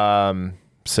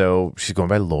 So she's going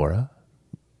by Laura.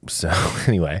 So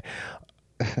anyway,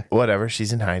 whatever.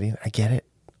 She's in hiding. I get it.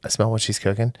 I smell what she's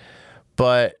cooking.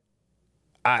 But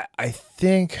I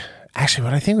think actually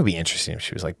what I think would be interesting if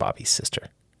she was like Bobby's sister,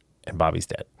 and Bobby's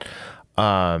dead.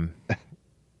 Not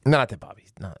that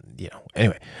Bobby's not.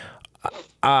 Anyway,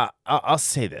 I'll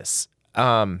say this.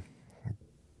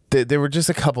 There were just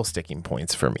a couple sticking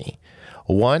points for me.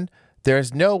 One,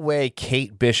 there's no way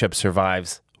Kate Bishop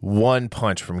survives one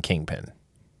punch from Kingpin.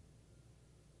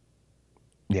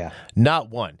 Yeah. Not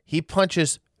one. He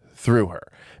punches through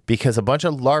her because a bunch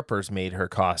of LARPers made her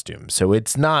costume. So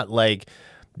it's not like,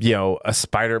 a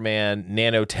Spider-Man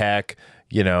nanotech,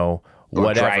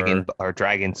 whatever. Or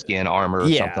dragon skin armor or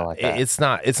something like that. It's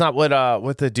not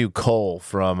what the dude Cole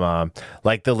from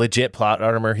like the legit plot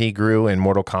armor he grew in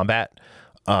Mortal Kombat.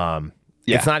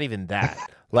 It's not even that.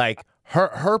 Like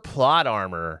her plot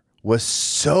armor was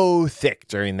so thick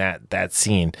during that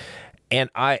scene, and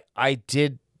I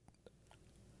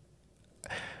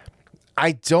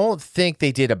don't think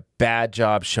they did a bad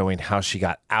job showing how she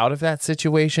got out of that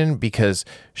situation, because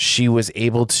she was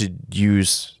able to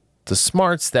use the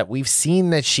smarts that we've seen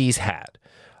that she's had.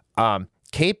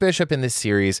 Kate Bishop in this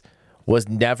series was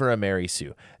never a Mary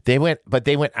Sue. They went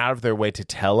out of their way to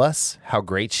tell us how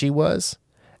great she was.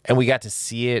 And we got to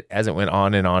see it as it went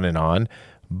on and on and on.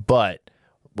 But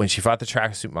when she fought the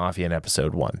Tracksuit Mafia in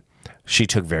episode 1, she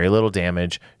took very little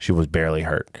damage. She was barely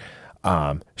hurt.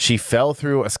 She fell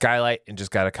through a skylight and just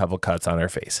got a couple cuts on her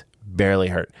face. Barely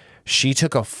hurt. She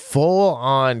took a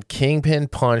full-on Kingpin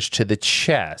punch to the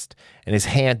chest, and his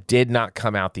hand did not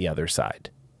come out the other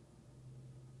side.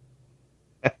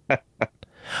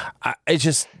 It's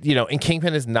just, and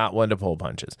Kingpin is not one to pull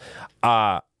punches.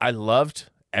 I loved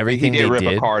everything he did they rip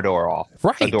did. A car door off.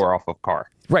 Right. A door off of a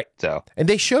car. Right. So, and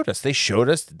they showed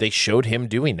him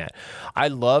doing that. I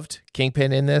loved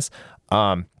Kingpin in this.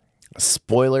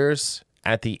 Spoilers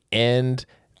at the end,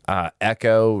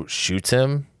 Echo shoots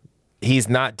him. He's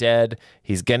not dead.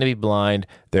 He's going to be blind.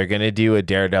 They're going to do a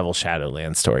Daredevil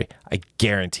Shadowland story. I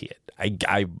guarantee it.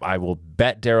 I will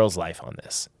bet Daryl's life on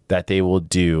this, that they will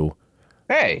do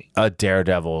a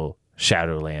Daredevil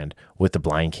Shadowland with the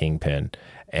blind Kingpin.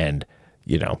 And,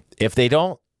 you know, if they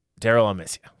don't, Daryl, I'll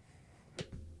miss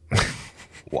you.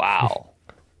 Wow.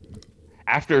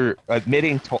 After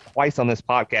admitting twice on this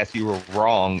podcast you were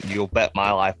wrong, you'll bet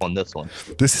my life on this one.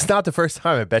 This is not the first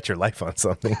time I bet your life on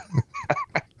something.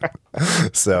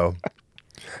 So,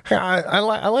 I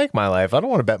like my life. I don't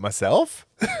want to bet myself.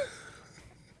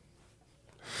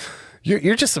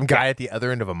 You're just some guy at the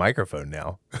other end of a microphone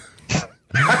now.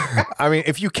 I mean,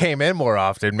 if you came in more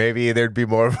often, maybe there'd be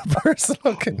more of a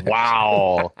personal connection.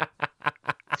 Wow.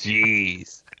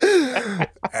 Jeez.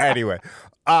 Anyway,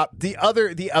 the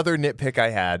other nitpick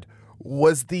I had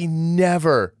was the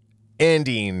never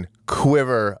ending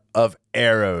quiver of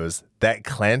arrows that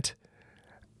Clint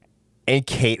and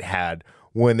Kate had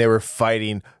when they were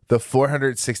fighting the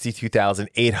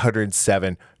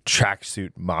 462,807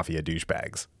 tracksuit mafia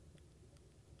douchebags.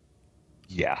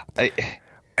 Yeah.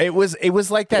 It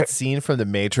was like that scene from The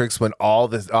Matrix when all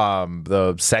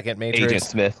the second Matrix, Agent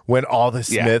Smith, when all the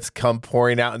Smiths come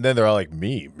pouring out, and then they're all like,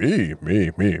 me.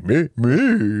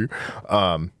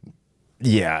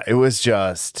 Yeah, it was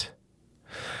just,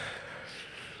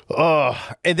 and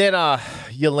then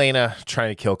Yelena trying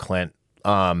to kill Clint.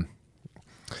 I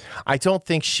don't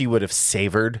think she would have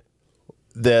savored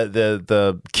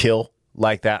the kill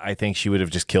like that. I think she would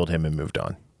have just killed him and moved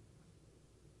on.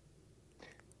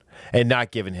 And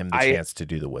not giving him the chance to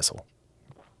do the whistle.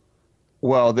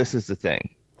 Well, this is the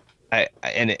thing.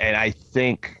 I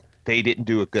think they didn't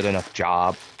do a good enough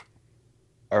job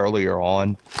earlier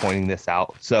on pointing this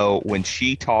out. So when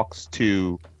she talks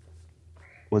to,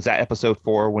 was that episode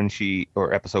 4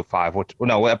 or episode 5?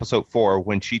 Episode 4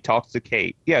 when she talks to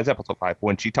Kate. Yeah, it's episode 5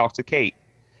 when she talks to Kate,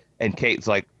 and Kate's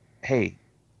like, "Hey,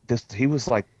 he was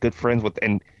like good friends with,"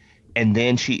 and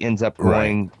then she ends up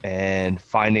going and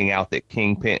finding out that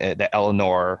Kingpin, that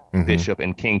Eleanor Bishop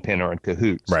and Kingpin are in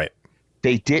cahoots. Right.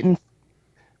 They didn't.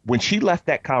 When she left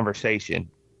that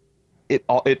conversation, it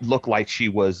looked like she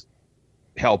was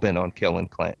hell bent on killing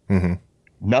Clint. Mm-hmm.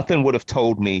 Nothing would have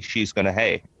told me she's gonna.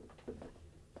 Hey,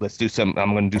 let's do some.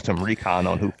 I'm gonna do some recon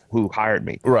on who hired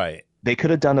me. Right. They could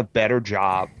have done a better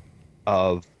job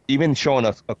of even showing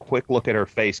us a quick look at her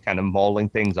face, kind of mulling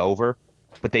things over,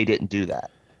 but they didn't do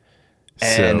that.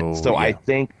 And so I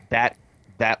think that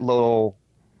little,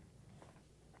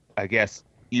 I guess,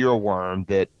 earworm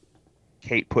that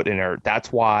Kate put in her,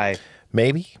 that's why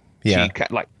maybe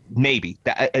maybe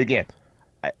that again.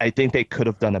 I think they could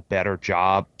have done a better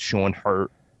job showing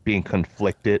her being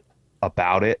conflicted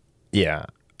about it. Yeah,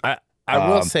 I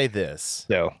will say this: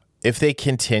 so if they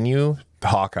continue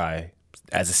Hawkeye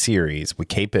as a series with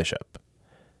Kate Bishop,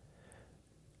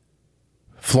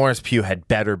 Florence Pugh had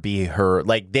better be her.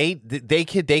 Like they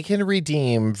can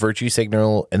redeem Virtue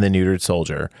Signal and the Neutered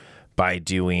Soldier by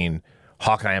doing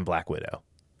Hawkeye and Black Widow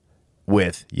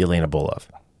with Yelena Belova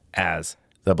as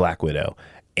the Black Widow,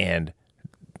 and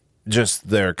just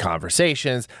their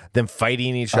conversations, them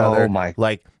fighting each other.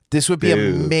 Like this would be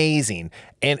amazing.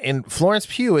 And Florence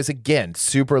Pugh is again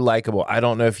super likable. I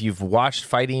don't know if you've watched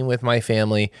Fighting with My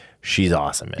Family. She's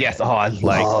awesome. Yes. Oh, I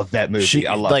love that movie.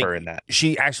 I love her in that.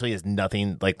 She actually is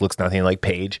looks nothing like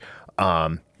Paige.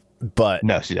 But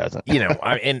no, she doesn't. You know,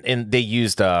 and they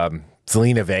used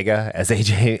Zelina Vega as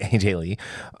AJ Lee,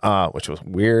 which was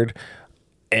weird,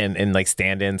 and like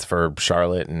stand-ins for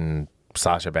Charlotte and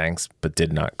Sasha Banks, but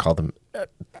did not call them.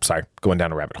 Sorry, going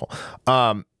down a rabbit hole.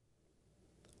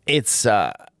 It's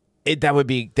that would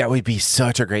be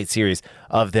such a great series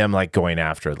of them like going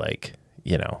after like,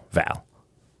 you know, Val.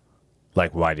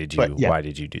 Like, why did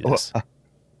you do this?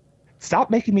 Stop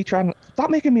making me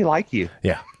like you.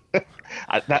 Yeah.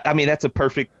 I mean, that's a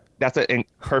perfect. Did you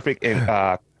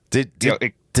do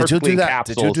that?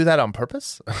 Did you do that on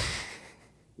purpose?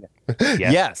 Yes.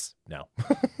 Yes. No.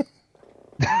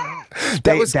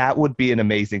 That would be an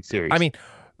amazing series. I mean,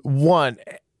 one,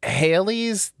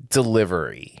 Haley's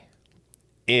delivery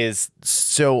is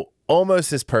so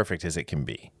almost as perfect as it can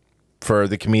be for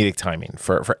the comedic timing,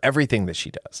 for everything that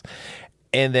she does.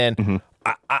 And then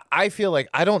I feel like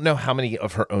I don't know how many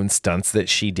of her own stunts that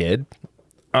she did.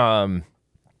 So I'm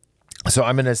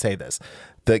going to say this.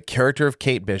 The character of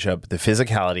Kate Bishop, the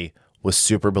physicality was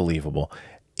super believable.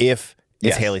 If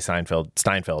it's Haley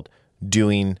Steinfeld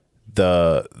doing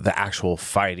the actual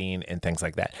fighting and things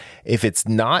like that. If it's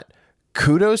not,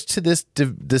 kudos to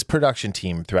this production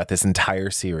team throughout this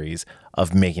entire series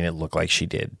of making it look like she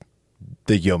did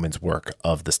the yeoman's work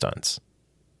of the stunts.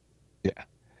 Yeah.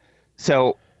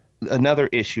 So another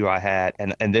issue I had,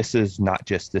 and this is not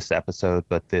just this episode,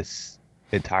 but this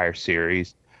entire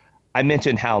series. I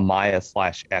mentioned how Maya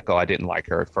slash Echo, I didn't like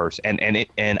her at first, and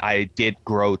I did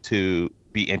grow to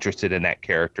be interested in that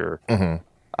character,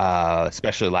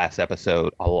 especially last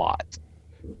episode, a lot.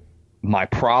 My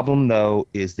problem though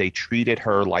is they treated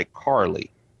her like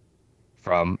Carly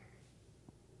from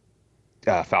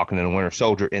Falcon and the Winter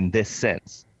Soldier in this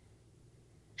sense.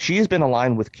 She has been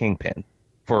aligned with Kingpin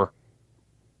for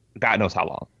God knows how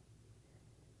long.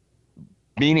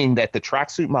 Meaning that the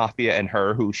Tracksuit Mafia and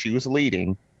her, who she was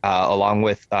leading, along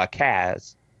with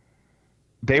Kaz,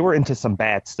 they were into some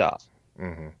bad stuff.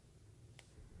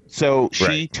 So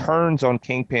she turns on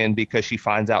Kingpin because she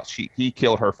finds out he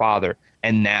killed her father,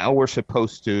 and now we're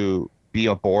supposed to be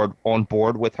on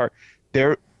board with her.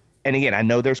 And again, I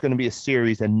know there's going to be a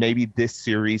series, and maybe this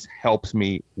series helps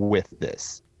me with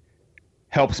this.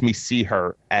 Helps me see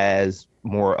her as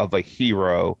more of a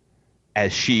hero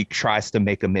as she tries to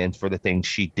make amends for the things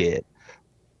she did.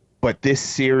 But this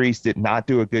series did not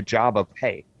do a good job of,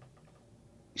 hey,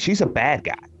 she's a bad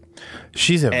guy.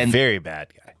 She's a very bad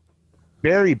guy.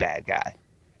 Very bad guy.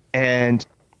 And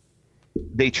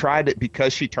they tried it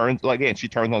because she turns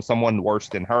on someone worse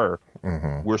than her.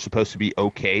 We're supposed to be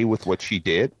okay with what she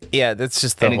did. Yeah, that's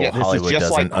just the whole Hollywood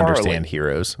doesn't understand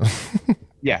heroes.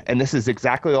 Yeah, and this is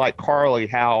exactly like Carly,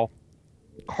 how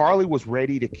Carly was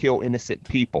ready to kill innocent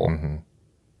people.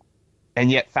 And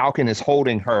yet Falcon is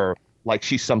holding her like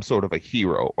she's some sort of a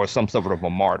hero or some sort of a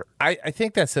martyr. I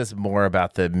think that says more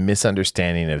about the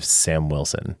misunderstanding of Sam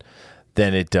Wilson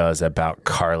than it does about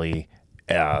Carly,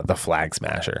 the flag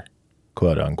smasher,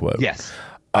 quote unquote. Yes,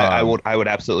 I would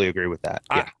absolutely agree with that.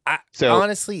 Yeah. So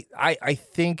honestly, I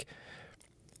think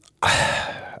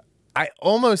I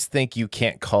almost think you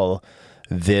can't call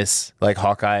this like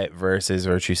Hawkeye versus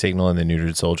Virtue Signal and the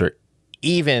Neutered Soldier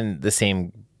even the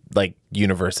same like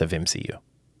universe of MCU.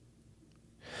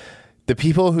 The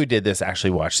people who did this actually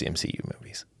watched the MCU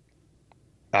movies.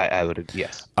 I would,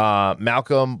 yes.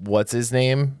 Malcolm, what's his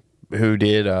name? Who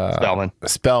did Spellman?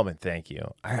 Spellman, thank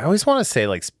you. I always want to say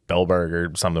like Spellberg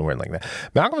or something weird like that.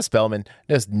 Malcolm Spellman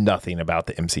knows nothing about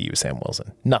the MCU. Sam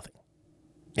Wilson, nothing.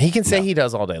 He can say he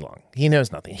does all day long. He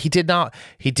knows nothing. He did not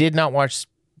watch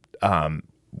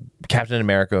Captain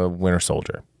America: Winter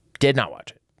Soldier. Did not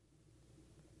watch it.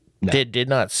 No. Did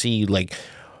not see like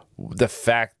the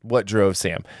fact what drove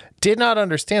Sam. Did not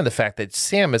understand the fact that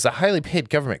Sam is a highly paid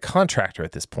government contractor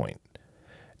at this point,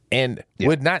 and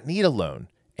would not need a loan.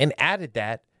 And added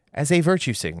that as a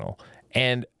virtue signal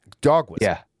and dog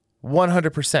whistle.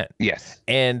 100%. Yes.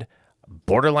 And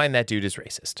borderline, that dude is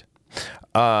racist.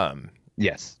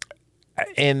 Yes.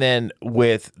 And then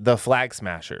with the Flag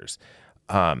Smashers,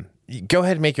 go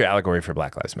ahead and make your allegory for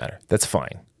Black Lives Matter. That's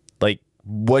fine. Like,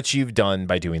 what you've done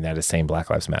by doing that is saying Black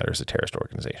Lives Matter is a terrorist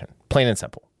organization. Plain and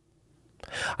simple.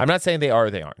 I'm not saying they are or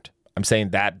they aren't. I'm saying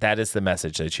that is the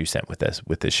message that you sent with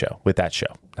that show.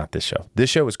 Not this show. This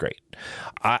show was great.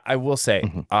 I will say,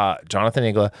 Jonathan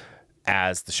Igla,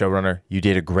 as the showrunner, you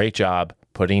did a great job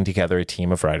putting together a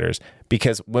team of writers,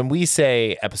 because when we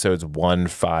say episodes 1,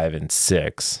 5, and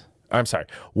 6, I'm sorry,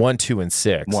 1, 2, and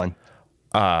 6. 1,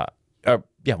 2,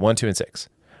 and 6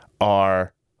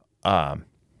 are, not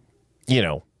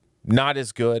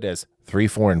as good as 3,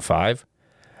 4, and 5.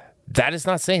 That is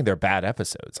not saying they're bad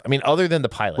episodes. I mean, other than the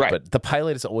pilot, but the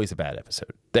pilot is always a bad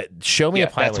episode. Show me a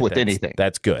pilot that's with anything.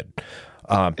 That's good.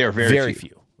 There are very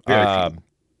few. Very few.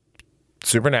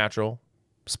 Supernatural,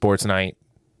 Sports Night.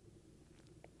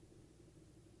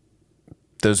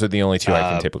 Those are the only two I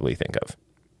can typically think of.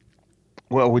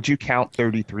 Well, would you count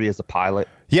 33 as a pilot?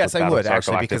 Yes, I would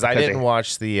actually, because I didn't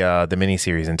watch the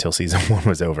miniseries until season 1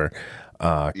 was over,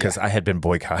 because I had been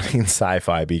boycotting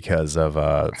sci-fi because of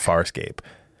Farscape.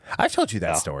 I've told you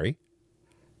that story.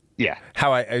 Yeah.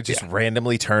 How I just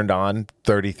randomly turned on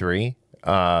 33,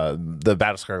 the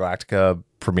Battlestar Galactica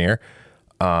premiere.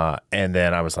 And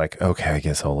then I was like, okay, I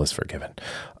guess all is forgiven.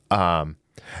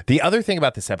 The other thing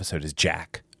about this episode is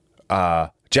Jack.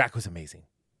 Jack was amazing.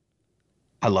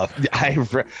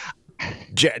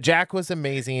 Jack was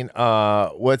amazing.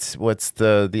 What's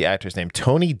the actor's name?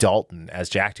 Tony Dalton as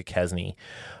Jack Duquesne.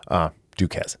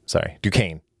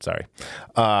 Duquesne. Sorry.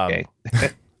 Okay.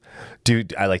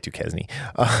 Dude, I like Duquesne.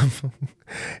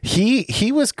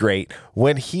 He was great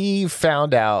when he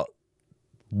found out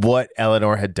what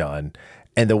Eleanor had done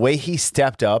and the way he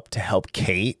stepped up to help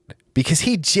Kate, because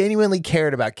he genuinely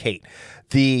cared about Kate.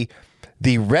 The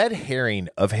red herring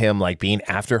of him like being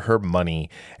after her money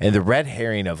and the red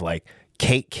herring of like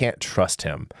Kate can't trust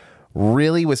him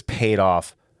really was paid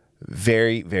off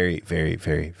very, very, very,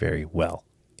 very, very well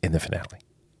in the finale.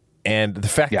 And the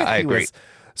fact that he was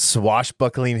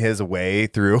swashbuckling his way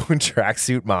through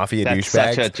tracksuit mafia That's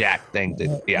douchebags. such a Jack thing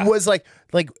to, yeah. Was like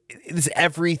it's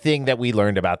everything that we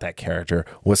learned about that character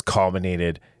was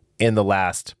culminated in the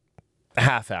last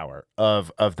half hour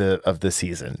of the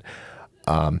season.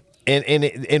 And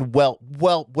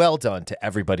well done to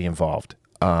everybody involved.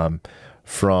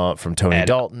 From Tony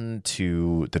Dalton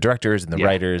to the directors and the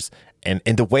writers and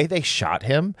the way they shot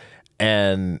him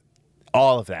and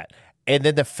all of that. And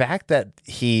then the fact that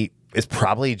he is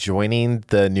probably joining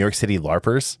the New York City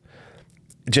LARPers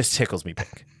just tickles me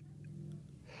pink.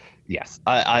 Yes,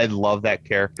 I love that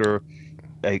character.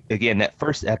 Again, that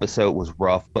first episode was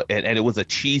rough, but and it was a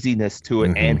cheesiness to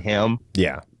it and him.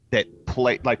 Yeah. That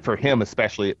played, like for him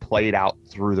especially, it played out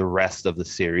through the rest of the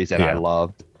series, and I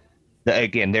loved.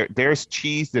 Again, there's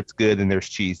cheese that's good and there's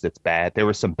cheese that's bad. There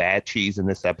was some bad cheese in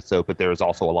this episode, but there was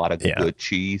also a lot of good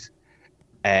cheese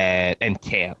and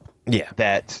camp. Yeah,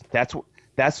 that's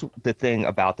the thing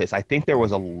about this. I think there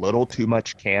was a little too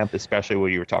much camp, especially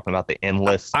when you were talking about the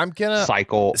endless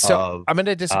cycle. So I'm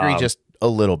gonna disagree just a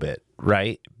little bit,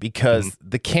 right? Because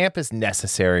the camp is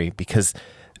necessary because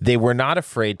they were not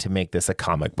afraid to make this a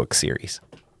comic book series.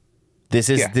 This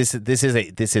is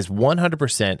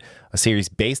 100% a series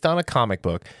based on a comic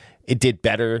book. It did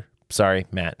better. Sorry,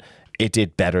 Matt. It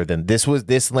did better than this was.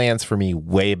 This lands for me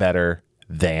way better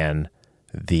than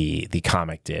the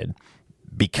comic did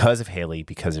because of Haley,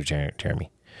 because of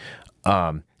Jeremy.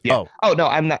 Oh no,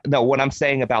 I'm not. No, what I'm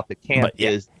saying about the camp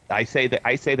is I say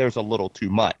there's a little too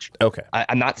much. Okay,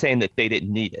 I'm not saying that they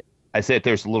didn't need it. I said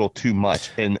there's a little too much,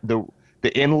 and the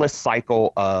endless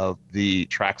cycle of the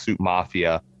tracksuit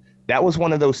mafia. That was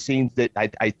one of those scenes that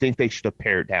I think they should have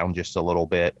pared down just a little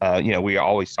bit. We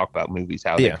always talk about movies,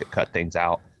 how they could cut things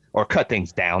out or cut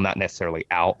things down, not necessarily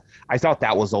out. I thought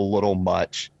that was a little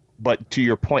much. But to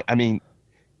your point, I mean,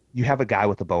 you have a guy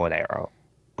with a bow and arrow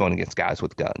going against guys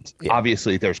with guns. Yeah.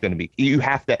 Obviously, there's going to be you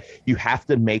have to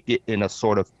make it in a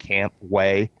sort of camp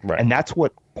way, right. And that's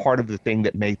what part of the thing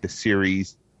that made the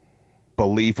series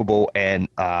believable and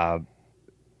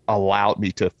allowed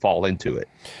me to fall into it.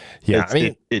 Yeah,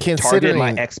 it targeted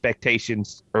my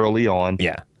expectations early on.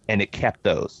 Yeah, and it kept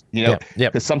those.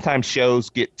 Because sometimes shows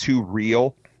get too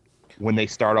real when they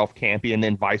start off campy, and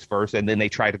then vice versa, and then they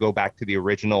try to go back to the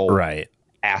original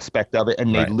aspect of it,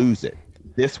 and they lose it.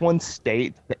 This one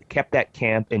kept that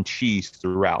camp and cheese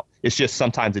throughout. It's just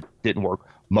sometimes it didn't work.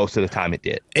 Most of the time, it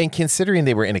did. And considering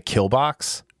they were in a kill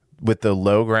box with the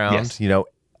low ground,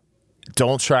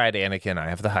 don't try it, Anakin. I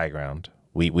have the high ground.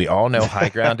 We all know high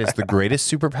ground is the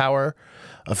greatest superpower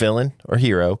a villain or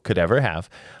hero could ever have.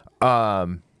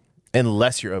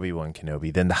 Unless you're Obi-Wan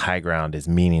Kenobi, then the high ground is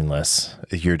meaningless.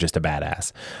 You're just a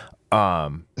badass.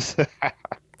 Ask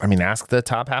the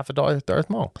top half of Darth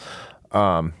Maul.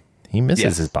 He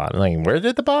misses his bottom. Like, where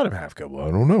did the bottom half go? Well,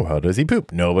 I don't know. How does he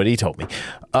poop? Nobody told me.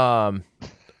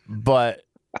 But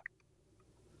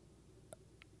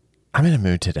I'm in a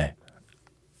mood today.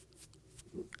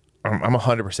 I'm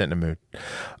 100% in a mood.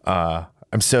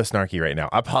 I'm so snarky right now.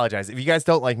 I apologize. If you guys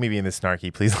don't like me being this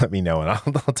snarky, please let me know and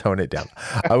I'll tone it down.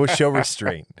 I will show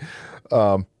restraint.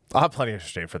 I'll have plenty of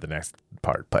restraint for the next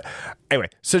part. But anyway,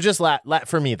 so just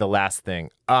for me, the last thing.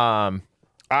 I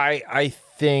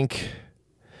think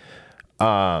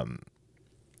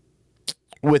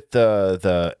with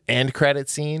the end credit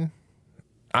scene,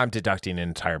 I'm deducting an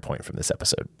entire point from this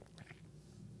episode.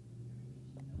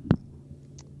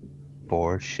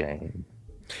 For shame.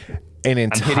 An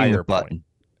entire button.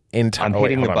 I'm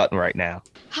hitting the button right now.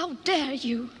 How dare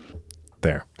you?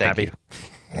 There. Thank you.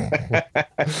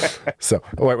 So,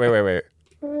 wait.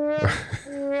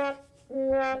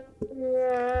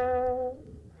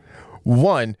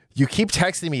 One, you keep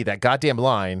texting me that goddamn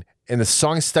line, and the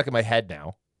song is stuck in my head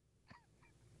now.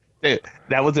 Dude,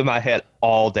 that was in my head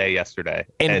all day yesterday.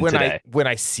 And when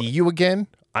I see you again,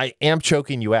 I am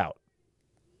choking you out.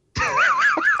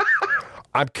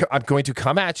 I'm going to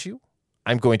come at you.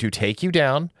 I'm going to take you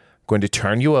down. I'm going to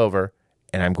turn you over,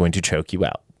 and I'm going to choke you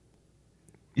out.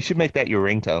 You should make that your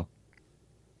ringtone.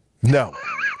 No.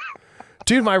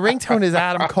 Dude, my ringtone is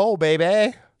Adam Cole,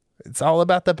 baby. It's all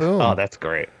about the boom. Oh, that's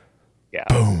great. Yeah.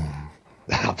 Boom.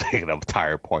 I'm taking an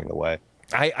entire point away.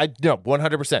 I no,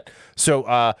 100%. So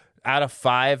out of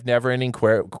 5 never-ending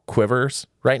quivers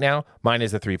right now, mine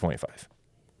is a 3.5.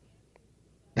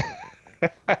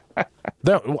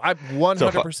 No, I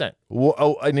 100%.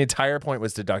 An entire point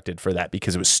was deducted for that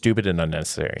because it was stupid and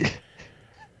unnecessary. You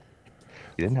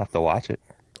didn't have to watch it.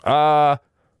 I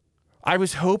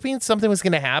was hoping something was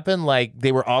going to happen, like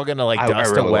they were all going to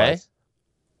dust really away.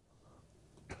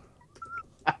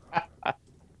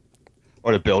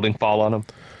 Or the building fall on them.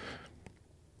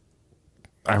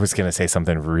 I was going to say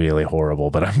something really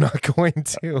horrible, but I'm not going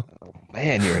to.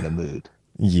 Man, you're in a mood.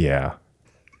 Yeah.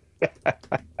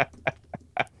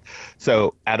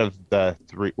 So out of the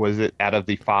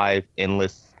five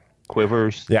endless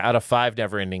quivers? Yeah, out of 5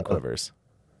 never-ending quivers.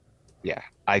 Yeah,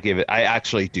 I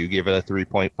actually do give it a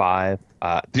 3.5.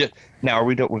 Now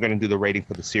we're going to do the rating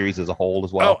for the series as a whole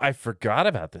as well. Oh, I forgot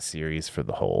about the series for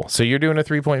the whole. So you're doing a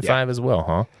 3.5 as well,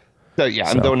 huh? So yeah,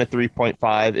 I'm doing a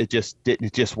 3.5.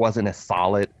 It just wasn't as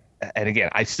solid. And again,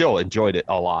 I still enjoyed it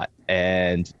a lot,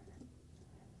 and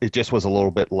it just was a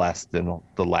little bit less than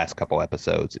the last couple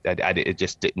episodes. It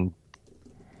just didn't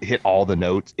hit all the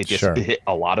notes. It hit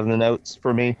a lot of the notes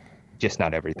for me, just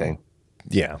not everything.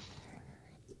 Yeah.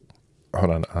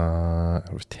 Hold on.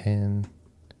 It was 10.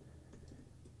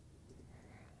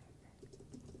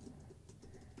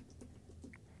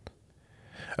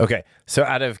 Okay, so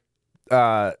out of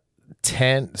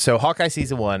 10, so Hawkeye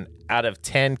season 1, out of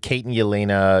 10 Kate and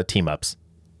Yelena team ups,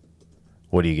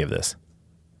 what do you give this?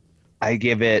 I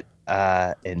give it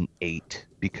an 8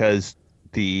 because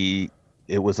it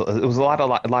was a lot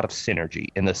of synergy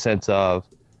in the sense of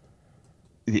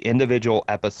the individual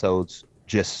episodes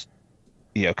just,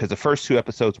 because the first 2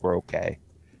 episodes were okay,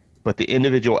 but the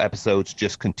individual episodes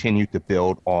just continued to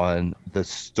build on the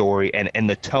story and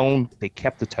the tone. They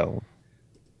kept the tone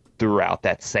throughout,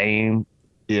 that same,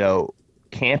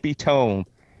 campy tone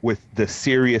with the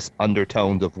serious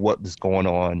undertones of what was going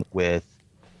on with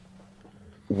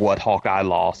what Hawkeye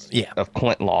lost, of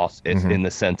Clint lost, in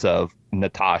the sense of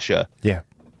Natasha. Yeah.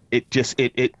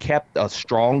 It kept a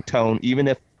strong tone, even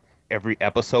if every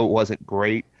episode wasn't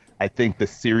great. I think the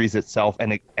series itself,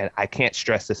 and I can't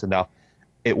stress this enough,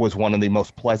 it was one of the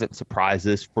most pleasant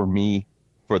surprises for me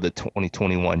for the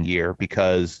 2021 year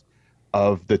because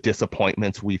of the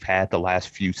disappointments we've had the last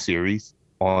few series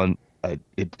on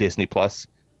Disney Plus.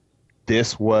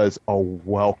 This was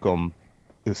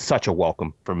such a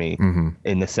welcome for me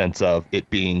in the sense of it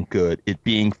being good, it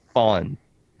being fun,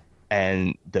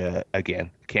 and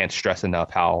again, can't stress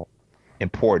enough how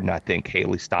important I think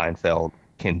Haley Steinfeld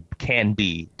can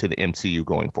be to the MCU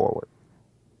going forward.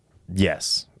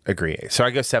 Yes, agree. So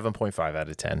I go 7.5 out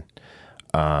of 10.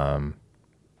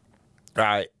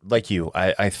 Like you,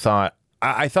 I thought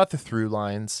the through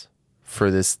lines for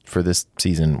this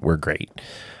season were great.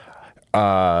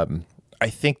 I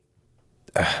think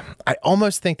I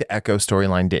almost think the Echo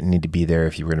storyline didn't need to be there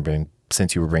if you were going to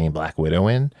since you were bringing Black Widow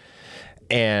in,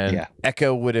 and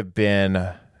Echo would have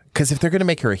been, because if they're going to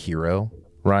make her a hero,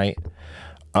 right?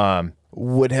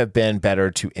 Would have been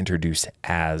better to introduce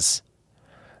as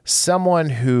someone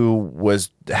who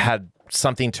had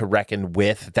something to reckon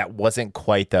with that wasn't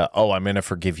quite the, I'm going to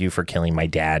forgive you for killing my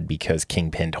dad because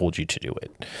Kingpin told you to do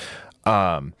it.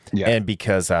 And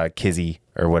because Kizzy,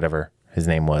 or whatever his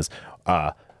name was,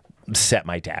 set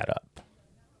my dad up.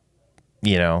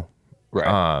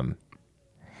 Right.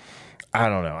 I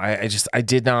don't know. I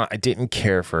didn't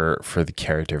care for the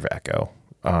character of Echo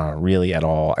really at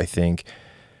all. I think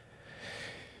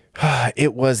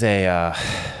it was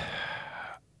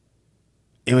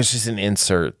just an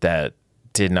insert that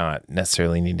did not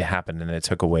necessarily need to happen, and it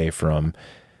took away from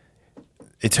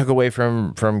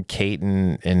Kate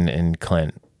and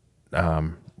Clint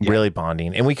really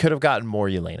bonding, and we could have gotten more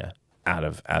Yelena out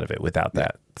of it without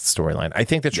that storyline. I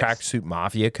think the Tracksuit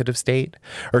Mafia could have stayed,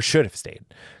 or should have stayed,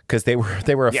 because they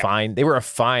were a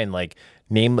fine like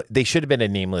name. They should have been a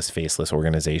nameless, faceless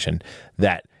organization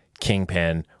that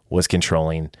Kingpin was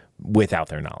controlling without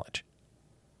their knowledge.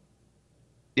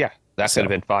 Yeah, that could have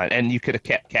been fine, and you could have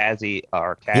kept Kazi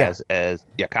or Kaz as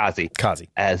Kazi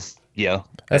as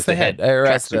as the head or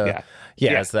as the guy.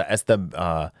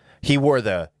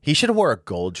 He should have wore a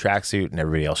gold tracksuit and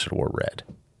everybody else should have wore red.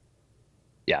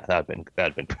 Yeah, that'd been pretty.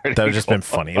 That would have just been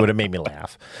funny. It would have made me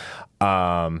laugh.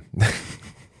 All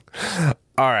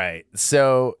right,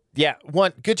 so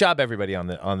good job everybody on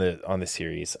the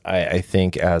series. I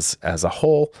think as a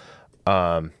whole,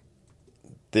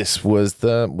 this was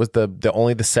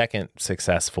only the second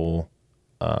successful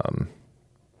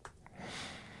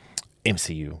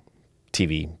MCU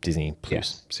TV Disney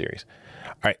Plus series.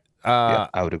 All right,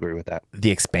 I would agree with that.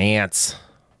 The Expanse,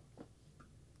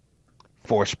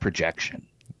 force projection.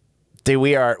 Dude,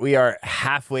 we are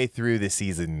halfway through the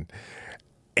season,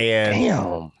 and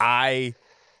damn, I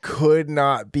could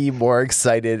not be more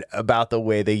excited about the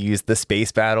way they used the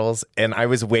space battles. And I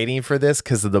was waiting for this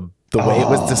because of the way it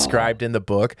was described in the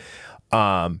book.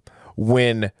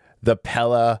 When the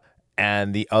Pella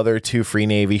and the other 2 Free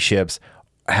Navy ships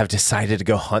have decided to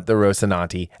go hunt the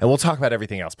Rocinante, and we'll talk about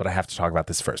everything else, but I have to talk about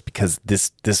this first because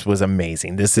this was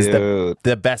amazing. This is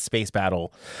the best space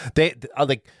battle. They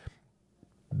like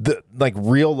the like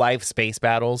real life space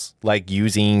battles, like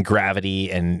using gravity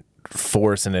and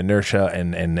force and inertia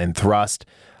and thrust.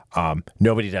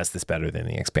 Nobody does this better than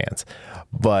The Expanse.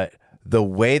 But the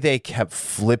way they kept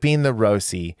flipping the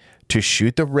Roci to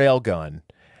shoot the railgun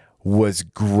was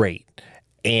great.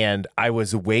 And I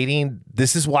was waiting.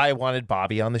 This is why I wanted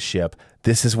Bobby on the ship.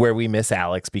 This is where we miss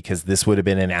Alex, because this would have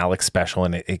been an Alex special.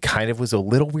 And it kind of was a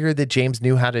little weird that James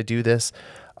knew how to do this.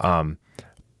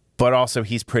 But also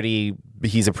he's a pretty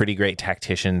great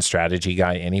tactician, strategy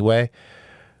guy anyway.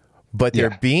 But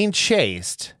they're being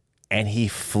chased, and he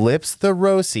flips the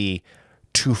Roci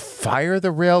to fire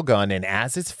the railgun. And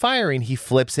as it's firing, he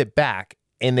flips it back,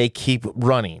 and they keep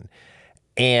running.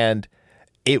 And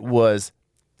it was,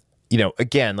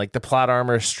 again, like the plot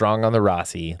armor is strong on the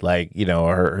Roci. Like,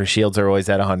 her shields are always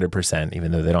at 100%,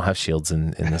 even though they don't have shields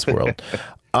in this world.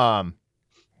 But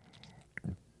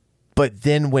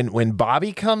then when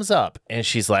Bobby comes up and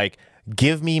she's like,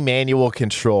 give me manual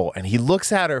control. And he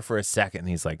looks at her for a second and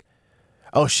he's like,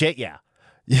 oh shit. Yeah.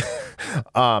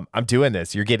 I'm doing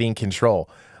this. You're getting control.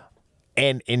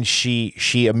 And she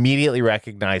immediately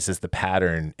recognizes the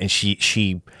pattern, and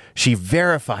she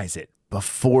verifies it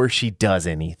before she does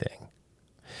anything.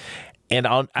 And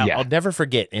I'll never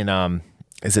forget in,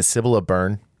 is it Sibylla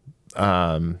Byrne?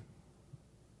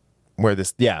 Where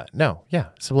this,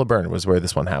 Sibylla Byrne was where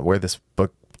this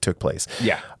book took place.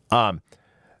 Yeah.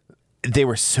 They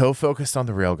were so focused on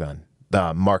the railgun,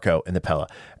 Marco and the Pella,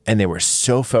 and they were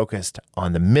so focused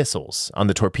on the missiles, on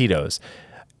the torpedoes.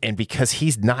 And because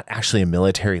he's not actually a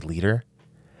military leader,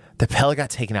 the Pella got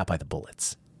taken out by the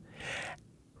bullets.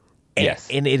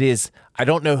 And it is, I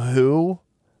don't know who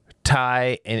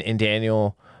Ty and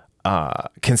Daniel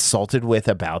consulted with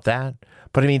about that,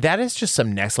 but I mean, that is just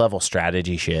some next level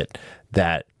strategy shit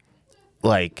that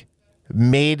like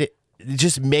makes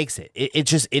it.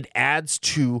 It adds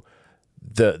to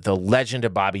the legend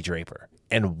of Bobby Draper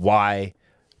and why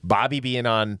Bobby being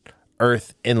on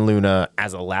Earth in Luna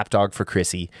as a lapdog for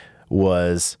Chrissy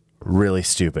was really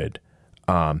stupid.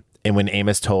 And when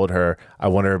Amos told her, I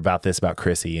wonder about this about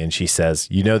Chrissy, and she says,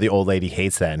 the old lady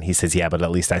hates that. And he says, yeah, but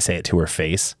at least I say it to her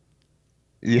face.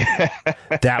 Yeah.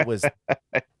 That was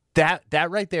that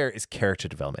right there is character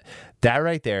development. That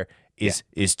right there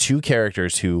is two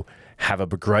characters who have a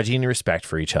begrudging respect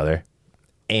for each other.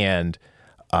 And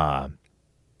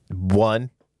one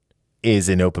is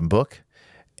an open book,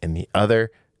 and the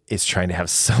other is trying to have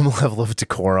some level of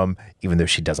decorum, even though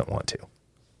she doesn't want to.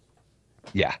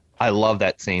 Yeah, I love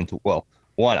that scene. Well,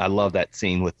 one, I love that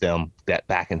scene with them, that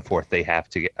back and forth they have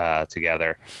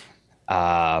together.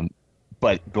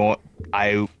 But the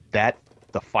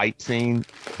fight scene,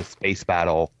 the space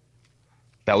battle,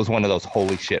 that was one of those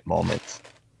holy shit moments,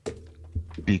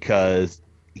 because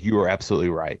you are absolutely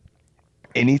right.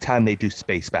 Anytime they do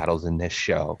space battles in this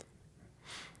show,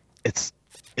 it's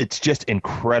just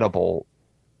incredible.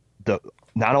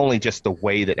 Not only just the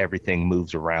way that everything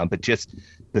moves around, but just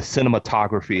the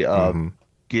cinematography of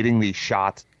getting these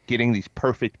shots, getting these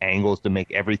perfect angles to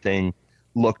make everything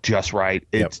look just right.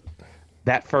 It's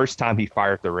that first time he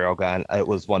fired the railgun, it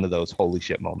was one of those holy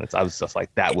shit moments. I was just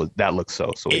like, that looks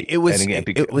so sweet. It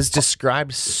was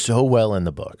described so well in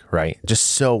the book, right? Just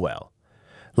so well.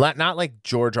 Not like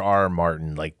George R. R.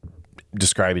 Martin, like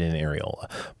describing an Areola,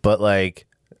 but like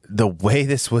the way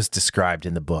this was described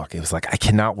in the book, it was like, I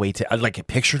cannot wait to, I like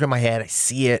picture it in my head. I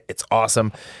see it. It's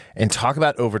awesome. And talk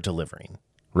about over delivering,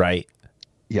 right?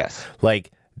 Yes.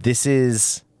 Like this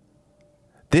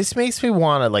makes me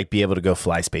want to like be able to go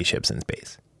fly spaceships in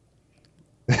space.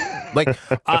 Like,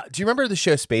 do you remember the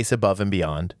show Space Above and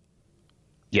Beyond?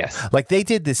 Yes. Like they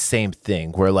did this same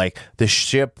thing where like the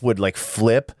ship would like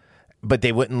flip, but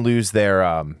they wouldn't lose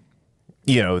their,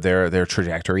 their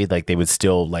trajectory. Like they would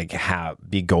still like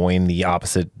be going the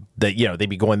opposite, they'd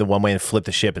be going the one way and flip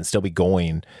the ship and still be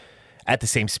going at the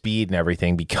same speed and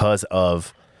everything because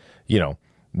of,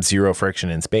 zero friction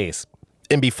in space,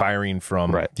 and be firing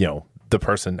from, the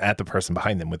person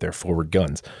behind them with their forward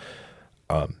guns.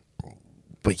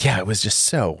 But yeah, it was just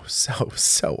so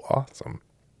awesome.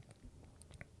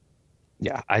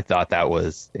 Yeah, I thought that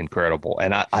was incredible.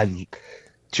 And I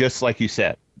just like you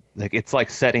said, like it's like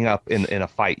setting up in a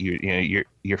fight.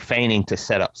 You're feigning to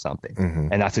set up something,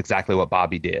 and that's exactly what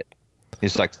Bobby did.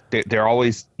 It's like they're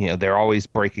always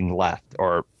breaking left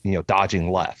or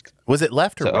dodging left. Was it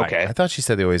left or right? Okay. I thought she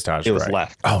said they always dodged. It was right.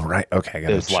 left. Oh right, okay. It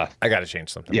was left. I got to change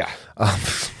something. Yeah.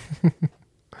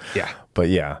 Yeah. But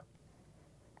yeah.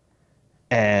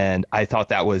 And I thought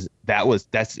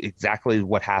that's exactly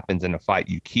what happens in a fight.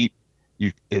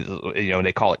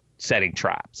 They call it setting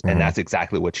traps, and that's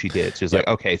exactly what she did. She was like,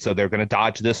 okay, so they're going to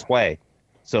dodge this way,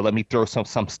 so let me throw some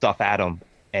stuff at them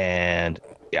And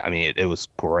yeah, I mean, it was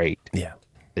great. Yeah.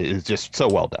 It was just so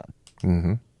well done.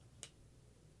 Mm-hmm.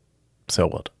 So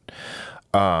well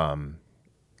done.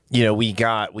 You know, we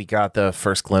got the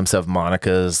first glimpse of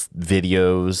Monica's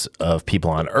videos of people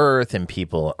on Earth and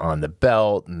people on the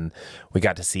belt, and we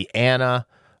got to see Anna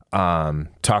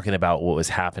talking about what was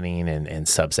happening in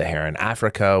sub-Saharan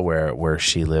Africa, where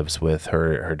she lives with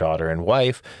her daughter and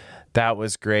wife. That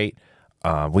was great.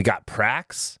 We got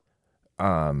Prax.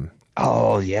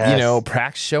 Oh yeah, You know,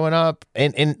 Prax showing up,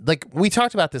 and like we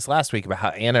talked about this last week about how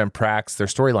Anna and Prax, their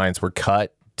storylines were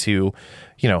cut to,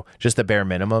 you know, just the bare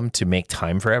minimum to make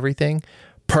time for everything.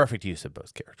 Perfect use of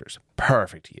both characters.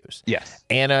 Perfect use. Yes.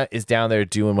 Anna is down there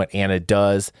doing what Anna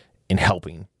does and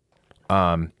helping.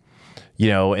 You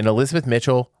know, and Elizabeth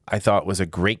Mitchell, I thought was a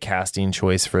great casting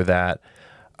choice for that.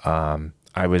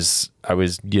 I was,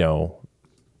 you know,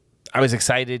 I was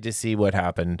excited to see what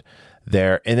happened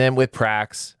there. And then with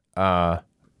Prax,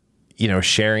 you know,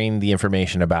 sharing the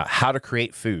information about how to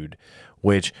create food,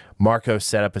 which Marco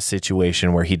set up a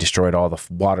situation where he destroyed all the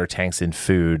water tanks in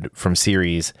food from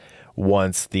Ceres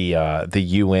once the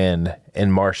UN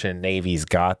and Martian navies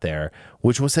got there,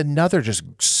 which was another just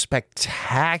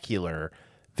spectacular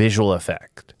visual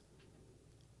effect.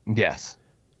 Yes.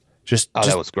 Just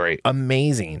that was great.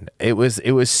 Amazing. It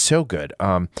was so good.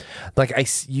 Like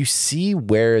you see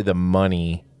where the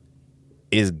money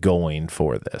is going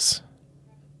for this.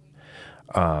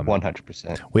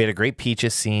 100%. We had a great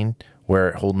Peaches scene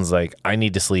where Holden's like, I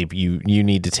need to sleep. You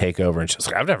need to take over. And she's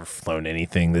like, I've never flown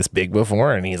anything this big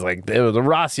before. And he's like, the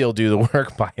Rossi will do the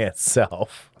work by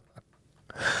itself.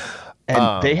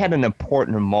 And they had an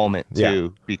important moment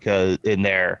too, because in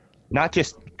there, not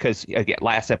just because again,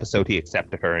 last episode he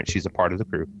accepted her and she's a part of the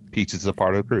crew. Peaches is a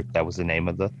part of the crew. That was the name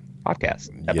of the podcast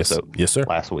episode. Yes, sir.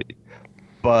 Last week.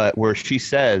 But where she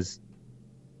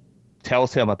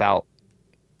tells him about,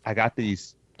 I got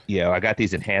these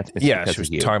enhancements. Yeah, she was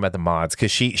talking about the mods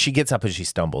because she gets up and she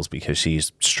stumbles because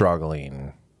she's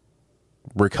struggling,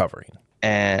 recovering.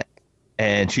 And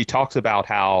she talks about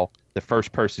how the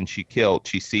first person she killed,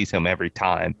 she sees him every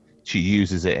time. She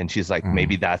uses it, and she's like,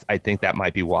 maybe I think that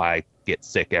might be why I get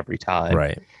sick every time.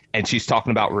 Right. And she's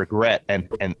talking about regret,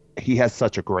 and he has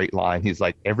such a great line. He's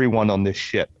like, everyone on this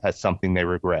ship has something they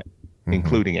regret,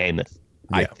 including Amos.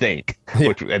 Yeah. I think,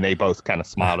 and they both kind of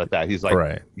smiled at that. He's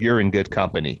like, you're in good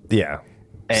company. Yeah.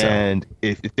 And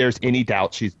if there's any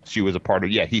doubt she was a part of,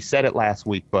 he said it last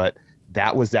week, but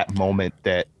that was that moment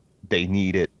that they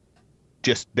needed,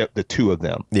 just the two of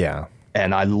them. Yeah.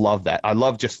 And I love that. I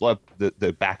love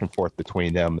the back and forth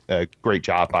between them. Great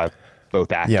job by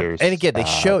both actors. Yeah. And again, they're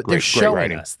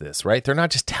showing us this, right? They're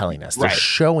not just telling us. They're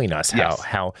showing us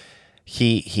how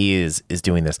he is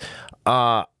doing this.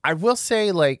 I will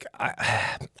say, like,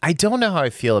 I don't know how I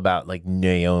feel about like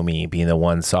Naomi being the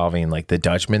one solving like the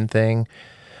Dutchman thing.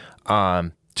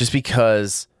 Just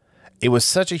because it was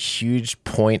such a huge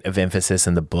point of emphasis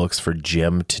in the books for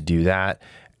Jim to do that.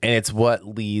 And it's what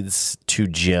leads to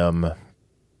Jim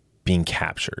being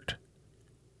captured.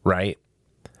 Right?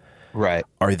 Right.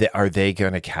 Are they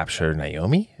going to capture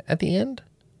Naomi at the end?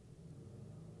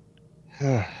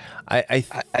 I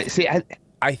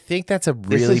think that's a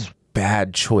really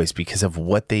bad choice because of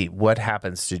what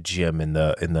happens to Jim in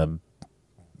the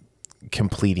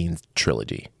completing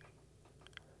trilogy.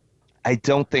 I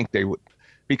don't think they would,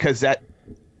 because that,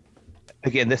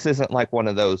 again, this isn't like one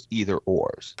of those either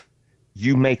ors.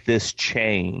 You make this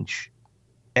change,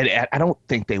 and I don't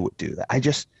think they would do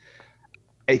that.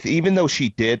 Even though she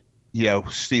did,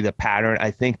 see the pattern, I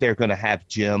think they're going to have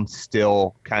Jim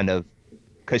still kind of,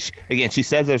 because again, she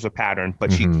says there's a pattern,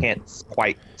 but she can't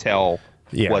quite tell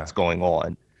what's going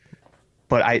on.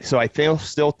 But I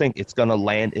still think it's going to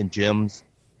land in Jim's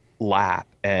lap,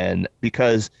 and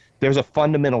because there's a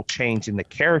fundamental change in the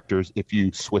characters if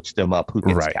you switch them up, who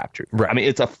gets captured. Right. I mean,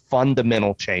 it's a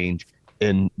fundamental change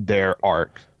in their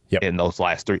arc in those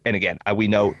last three. And again, we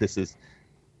know this is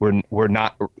we're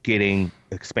not getting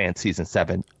Expanse season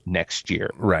 7 next year.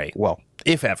 Right. Well,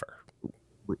 if ever.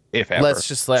 Let's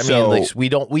just we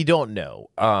don't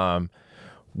know.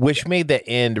 Which made the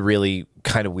end really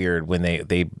kind of weird when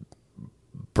they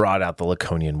brought out the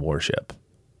Laconian warship.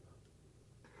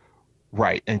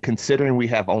 Right. And considering we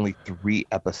have only 3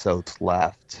 episodes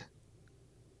left.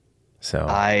 So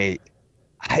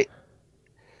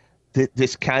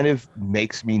this kind of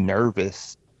makes me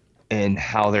nervous in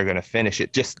how they're going to finish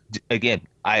it. Just again,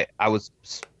 I was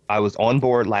on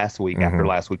board last week after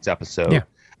last week's episode. Yeah.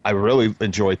 I really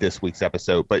enjoyed this week's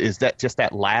episode, but is that just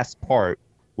that last part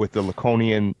with the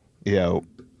Laconian, is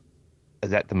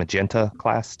that the Magenta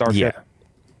class starship?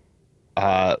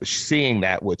 Yeah. Seeing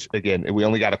that, which again, we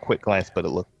only got a quick glance, but it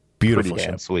looked Beautiful pretty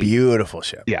damn ship. sweet. Beautiful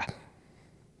ship. Yeah.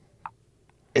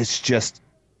 It's just,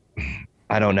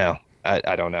 I don't know.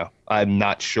 I don't know. I'm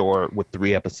not sure with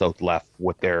 3 episodes left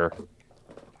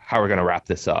how we're going to wrap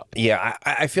this up. Yeah,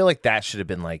 I feel like that should have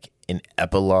been like an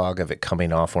epilogue of it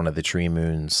coming off one of the tree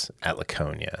moons at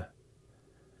Laconia.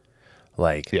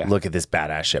 Like, look at this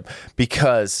badass ship.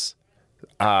 Because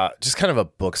just kind of a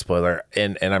book spoiler,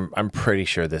 and I'm pretty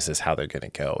sure this is how they're going to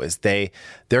go, is they're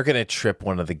going to trip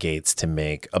one of the gates to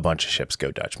make a bunch of ships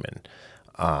go Dutchman.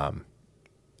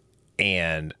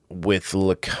 And with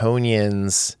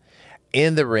Laconians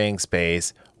in the ring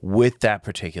space, with that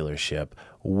particular ship,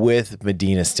 with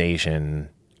Medina Station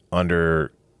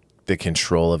under the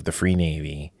control of the Free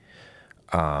Navy,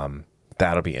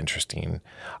 that'll be interesting.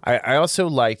 I also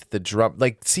liked the drum.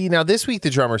 Like, see, now this week the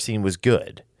drummer scene was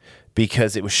good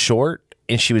because it was short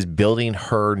and she was building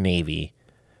her navy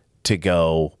to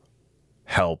go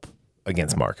help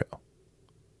against Marco.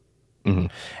 Mm-hmm.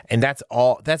 And that's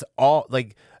all.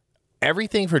 Like,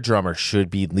 everything for drummer should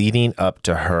be leading up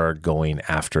to her going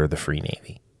after the Free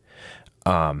Navy.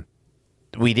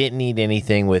 We didn't need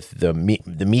anything with the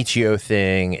Michio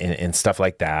thing and stuff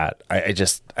like that. I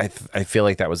feel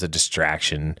like that was a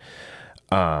distraction.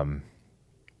 But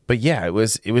yeah, it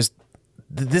was.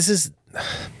 This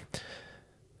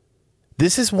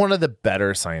is one of the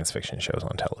better science fiction shows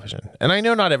on television, and I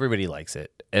know not everybody likes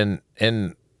it, and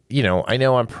you know, I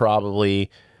know I'm probably,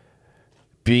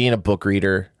 being a book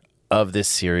reader of this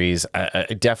series, I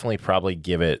definitely probably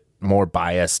give it more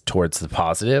bias towards the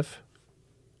positive.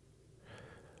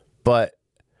 But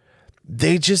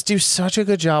they just do such a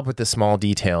good job with the small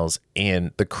details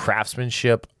and the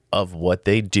craftsmanship of what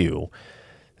they do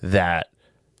that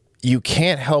you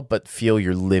can't help but feel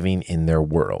you're living in their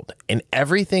world. And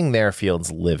everything there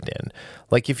feels lived in.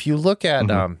 Like, if you look at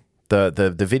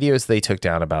the videos they took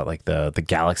down about like the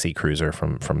Galaxy Cruiser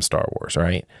from Star Wars,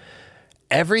 right?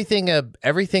 Everything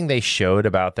they showed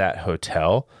about that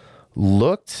hotel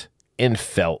looked and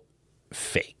felt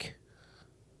fake.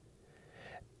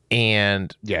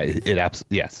 And yeah, it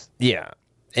absolutely, yes. Yeah.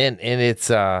 And it's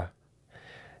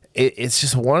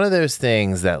just one of those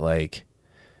things that, like,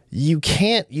 you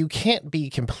can't be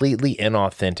completely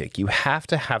inauthentic. You have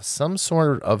to have some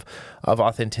sort of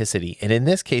authenticity. And in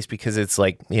this case, because it's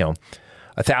like, you know,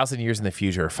 1,000 years in the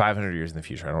future or 500 years in the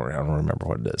future, I don't remember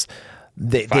what it is.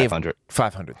 500.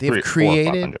 500. They have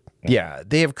created,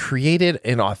 they have created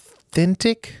an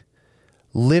authentic,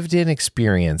 lived-in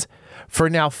experience for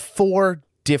now 4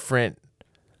 different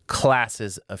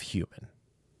classes of human.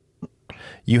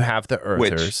 You have the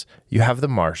Earthers, you have the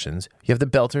Martians, you have the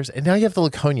Belters, and now you have the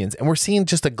Laconians. And we're seeing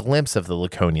just a glimpse of the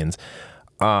Laconians.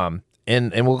 And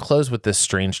we'll close with this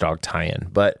Strange Dog tie-in.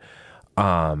 But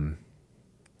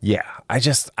yeah, I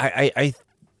just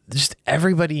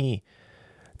everybody,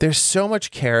 there's so much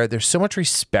care, there's so much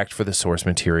respect for the source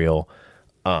material.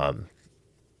 You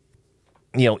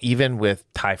know, even with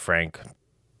Ty Frank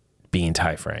being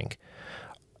Ty Frank,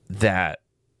 that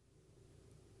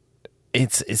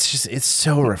it's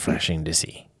so refreshing to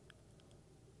see.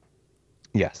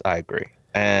 Yes, I agree.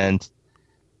 And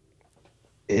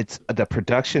it's the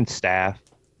production staff.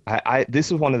 This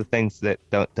is one of the things that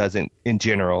doesn't, in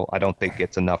general, I don't think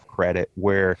gets enough credit,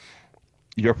 where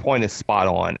your point is spot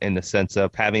on in the sense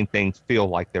of having things feel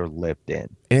like they're lived in.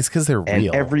 And it's because they're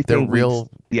real. Everything they're real.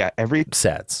 Every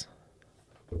sets.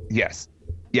 Yes.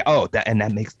 Yeah. Oh, that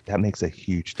makes a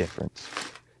huge difference.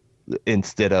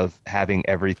 Instead of having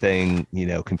everything, you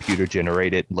know, computer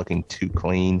generated, looking too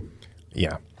clean.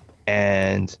 Yeah.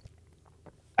 And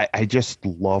I just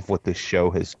love what this show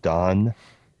has done.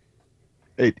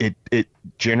 It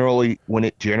generally, when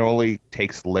it generally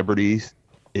takes liberties,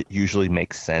 it usually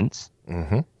makes sense.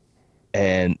 Mm-hmm.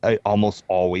 And it almost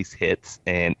always hits.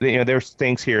 And, you know, there's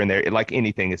things here and there, like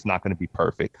anything, it's not going to be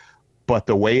perfect. But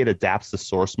the way it adapts the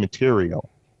source material,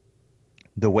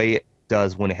 the way it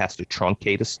does when it has to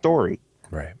truncate a story,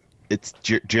 right? It's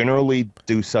generally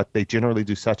do such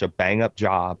a bang up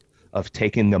job of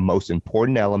taking the most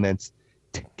important elements,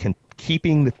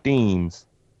 keeping the themes,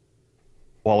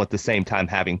 while at the same time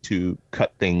having to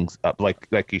cut things up,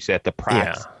 like you said, the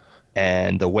Prax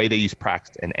and the way they use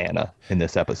Prax and Anna in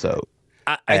this episode.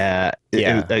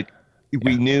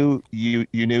 We knew you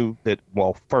knew that,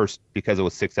 well, first, because it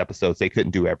was 6 episodes, they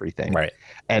couldn't do everything. Right.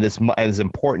 And as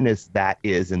important as that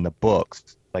is in the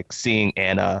books, like seeing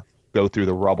Anna go through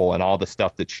the rubble and all the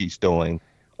stuff that she's doing,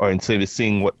 or instead of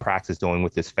seeing what Prax is doing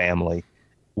with his family,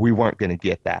 we weren't going to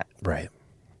get that. Right.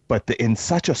 But in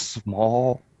such a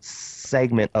small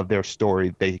segment of their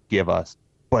story they give us,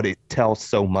 but it tells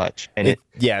so much. And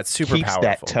it's super keeps powerful.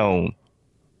 That tone.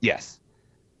 Yes.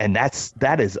 And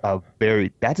that is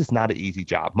not an easy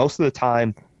job. Most of the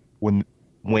time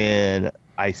when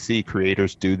I see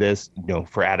creators do this,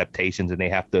 for adaptations and they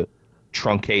have to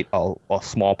truncate a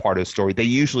small part of the story, they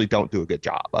usually don't do a good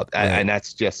job of. And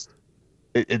that's just,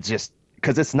 it's just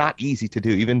because it's not easy to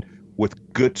do. Even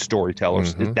with good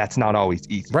storytellers, that's not always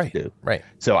easy to do. Right.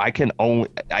 So I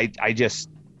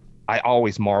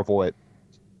always marvel at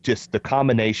just the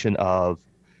combination of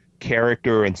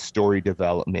character and story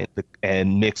development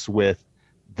and mixed with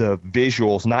the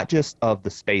visuals, not just of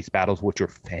the space battles, which are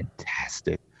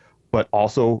fantastic, but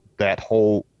also that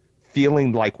whole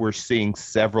feeling like we're seeing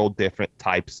several different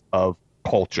types of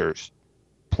cultures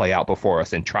play out before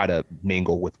us and try to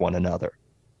mingle with one another.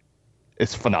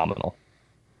 It's phenomenal.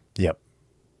 Yep.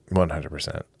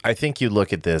 100%. I think you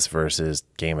look at this versus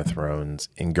Game of Thrones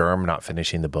and Gurm not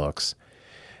finishing the books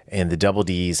and the Double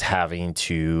D's having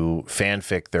to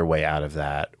fanfic their way out of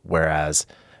that. Whereas,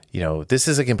 this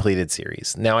is a completed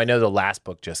series. Now, I know the last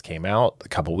book just came out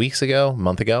a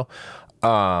month ago.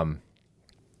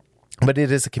 But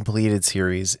it is a completed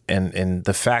series. And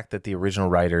the fact that the original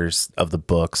writers of the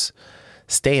books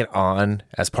stayed on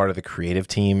as part of the creative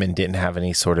team and didn't have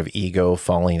any sort of ego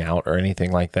falling out or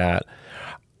anything like that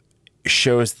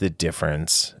shows the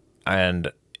difference.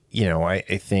 And, I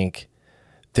think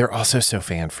they're also so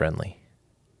fan friendly,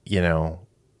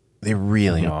 they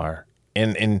really are.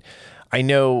 And I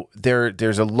know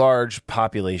there's a large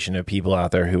population of people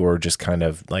out there who are just kind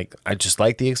of like, I just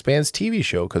like the Expanse TV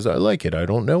show because I like it. I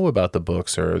don't know about the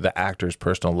books or the actors'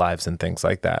 personal lives and things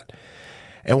like that.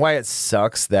 And why it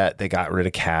sucks that they got rid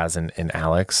of Kaz and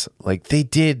Alex. Like, they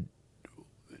did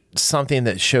something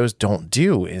that shows don't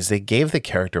do, is they gave the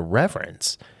character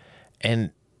reverence.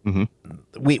 And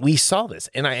we saw this.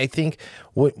 And I think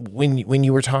when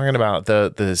you were talking about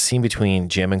the scene between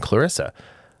Jim and Clarissa,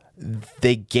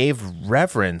 they gave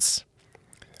reverence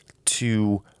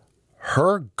to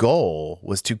her goal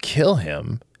was to kill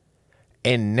him.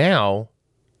 And now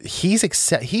he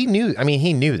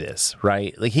knew this,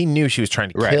 right? Like, he knew she was trying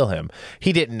to kill him.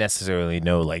 He didn't necessarily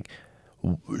know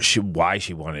why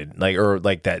she wanted, or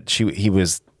that he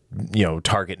was,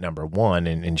 target number one,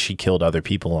 and she killed other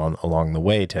people along the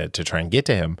way to try and get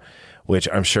to him, which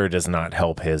I'm sure does not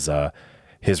help his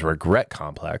regret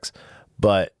complex.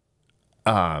 But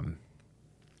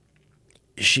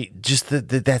she just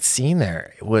that scene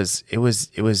there, it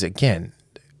was again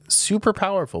super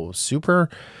powerful, super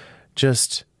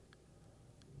just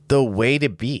the way to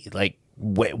be, like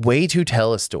way to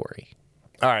tell a story.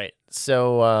 All right,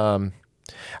 so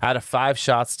out of 5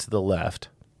 shots to the left,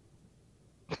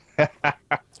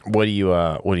 what do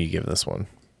you give this one?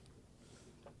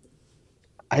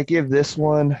 I give this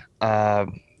one a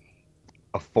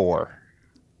 4.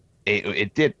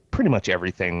 It did pretty much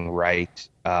everything right.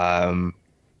 I'm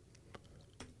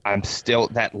still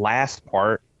that last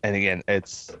part, and again,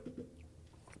 it's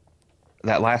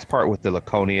that last part with the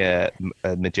Laconia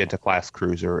Magenta class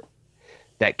cruiser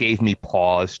that gave me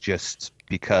pause, just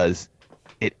because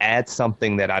it adds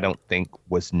something that I don't think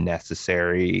was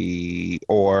necessary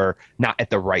or not at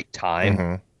the right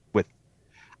time with,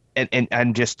 and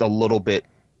I'm just a little bit,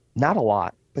 not a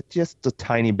lot, but just a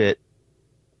tiny bit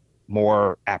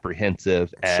more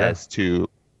apprehensive as to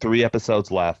 3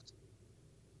 episodes left.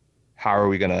 How are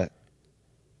we going to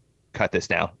cut this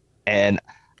down? And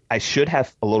I should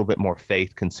have a little bit more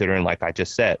faith, considering, like I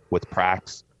just said, with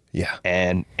Prax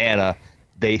and Anna,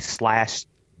 they slashed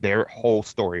their whole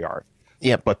story arc.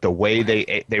 Yeah, but the way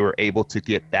they were able to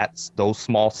get that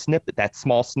small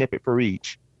snippet for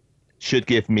each should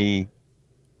give me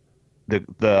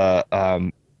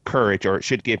the courage, or it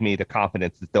should give me the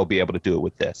confidence that they'll be able to do it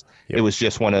with this. Yep. It was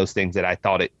just one of those things that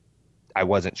I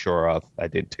wasn't sure of. I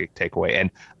didn't take away.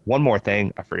 And one more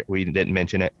thing, I forget, we didn't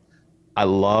mention it. I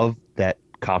love that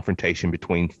confrontation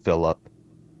between Philip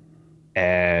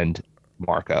and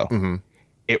Marco. Mm-hmm.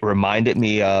 It reminded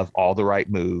me of All the Right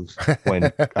Moves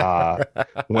when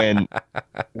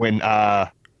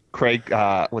Craig,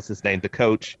 what's his name, the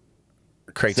coach,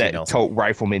 Craig T. Nelson, told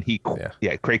Rifleman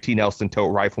Craig T. Nelson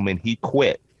told Rifleman he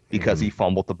quit because he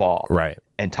fumbled the ball. Right.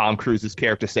 And Tom Cruise's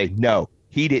character say, no,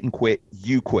 he didn't quit,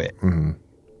 you quit. Mm-hmm.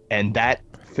 And that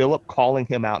Philip calling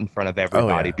him out in front of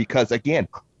everybody, because again,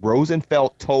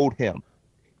 Rosenfeld told him,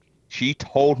 she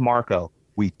told Marco,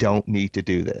 we don't need to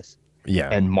do this. Yeah.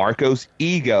 And Marco's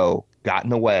ego got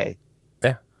in the way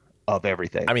of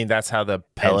everything. I mean, that's how the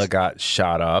Pella got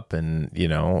shot up, and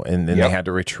then they had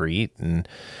to retreat. And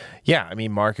I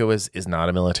mean, Marco is not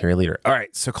a military leader. All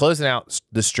right. So closing out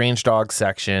the Strange Dog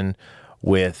section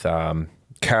with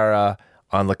Kara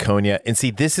on Laconia. And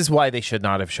see, this is why they should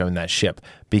not have shown that ship,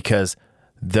 because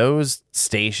those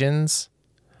stations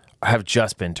have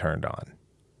just been turned on.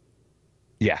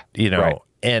 Yeah. Right.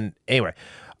 And anyway,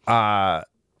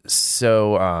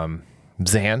 so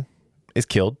Zan is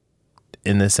killed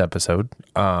in this episode.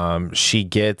 She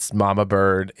gets Mama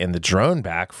Bird and the drone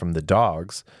back from the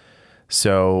dogs.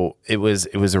 So it was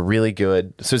a really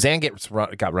good. So Zan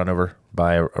got run over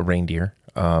by a reindeer,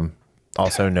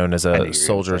 also known as a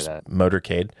soldier's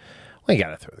motorcade. Well, you got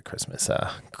to throw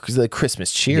the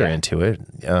Christmas cheer into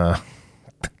it. God,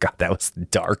 that was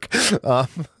dark.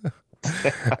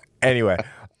 Anyway.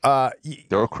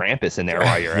 Throw Krampus in there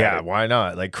while you're at it. Why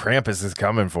not? Like, Krampus is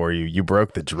coming for you. You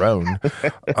broke the drone.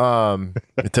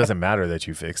 It doesn't matter that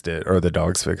you fixed it or the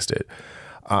dogs fixed it.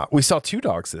 We saw 2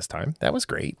 dogs this time. That was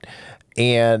great.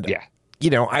 And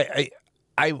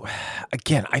I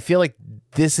feel like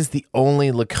this is the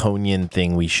only Laconian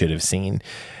thing we should have seen,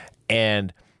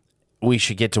 and we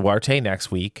should get Duarte next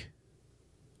week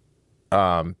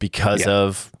because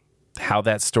of how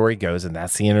that story goes, and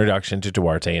that's the introduction to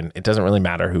Duarte, and it doesn't really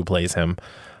matter who plays him.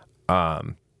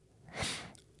 And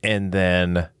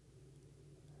then,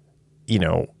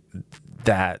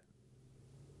 that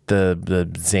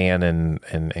the Zan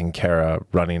and Kara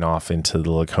running off into the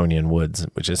Laconian woods,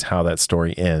 which is how that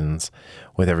story ends,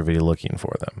 with everybody looking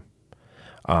for them.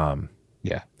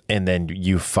 And then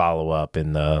you follow up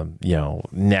in the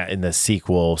in the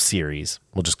sequel series.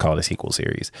 We'll just call it a sequel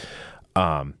series,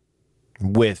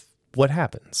 with what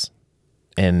happens.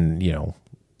 And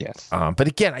yes. But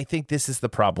again, I think this is the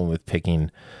problem with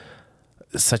picking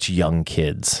such young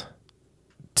kids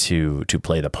to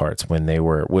play the parts when they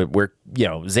were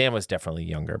Zan was definitely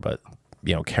younger, but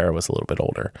Kara was a little bit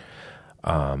older.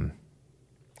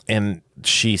 And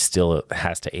she still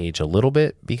has to age a little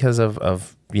bit because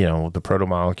of the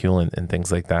proto-molecule and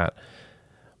things like that.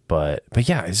 But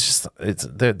yeah,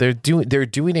 they're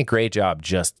doing a great job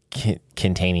just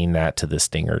containing that to the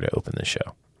stinger to open the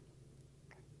show.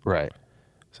 Right.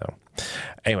 So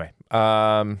anyway,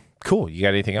 cool. You got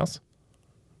anything else?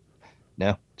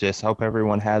 No, just hope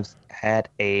everyone has had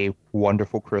a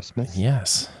wonderful Christmas.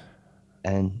 Yes.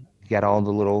 And you got all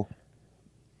the little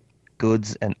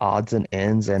goods and odds and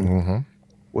ends, and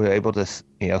we're able to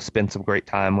spend some great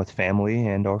time with family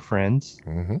and our friends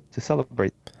to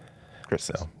celebrate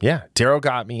Christmas. So yeah, Daryl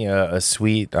got me a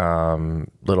sweet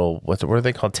little what are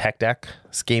they called, tech deck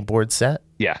skateboard set.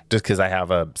 Yeah, just because I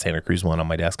have a Santa Cruz one on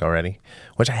my desk already,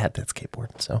 which I had that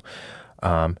skateboard. So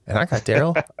and I got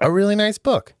Daryl a really nice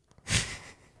book.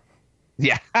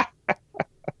 Yeah.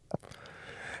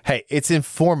 Hey, it's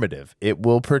informative. It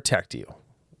will protect you.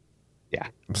 Yeah.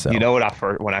 So. You know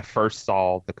what? When I first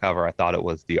saw the cover, I thought it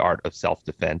was The Art of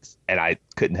Self-Defense, and I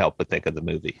couldn't help but think of the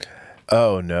movie.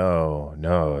 Oh,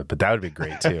 no. But that would be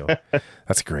great, too.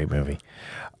 That's a great movie.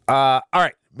 All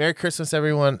right. Merry Christmas,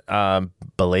 everyone.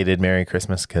 Belated Merry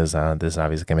Christmas, because this is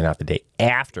obviously coming out the day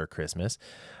after Christmas.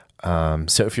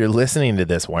 So if you're listening to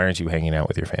this, why aren't you hanging out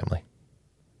with your family?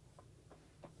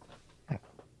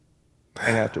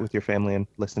 Hang out with your family and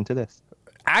listen to this.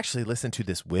 Actually, listen to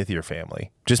this with your family.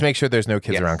 Just make sure there's no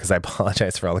kids around, because I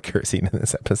apologize for all the cursing in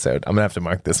this episode. I'm going to have to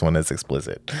mark this one as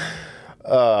explicit.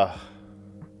 All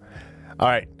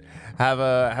right. Have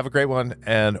a great one,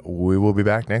 and we will be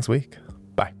back next week.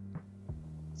 Bye.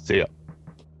 See ya.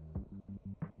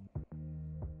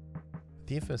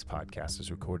 The Infamous Podcast is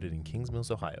recorded in Kings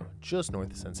Mills, Ohio, just north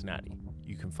of Cincinnati.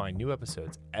 You can find new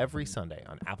episodes every Sunday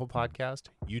on Apple Podcast,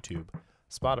 YouTube,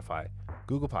 Spotify,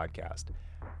 Google Podcast,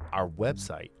 our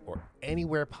website, or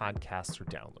anywhere podcasts are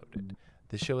downloaded.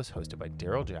 This show is hosted by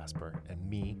Daryl Jasper and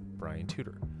me, Brian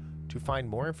Tudor. To find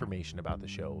more information about the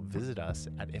show, visit us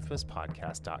at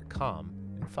infamouspodcast.com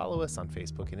and follow us on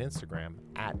Facebook and Instagram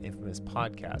at Infamous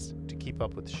Podcast to keep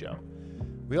up with the show.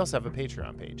 We also have a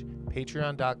Patreon page,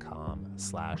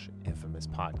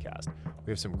 patreon.com/infamouspodcast.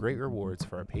 We have some great rewards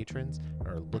for our patrons and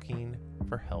are looking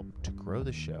for help to grow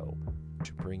the show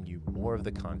to bring you more of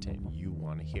the content you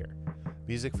want to hear.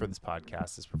 Music for this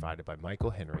podcast is provided by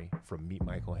Michael Henry from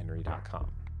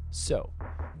meetmichaelhenry.com. So,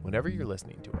 whenever you're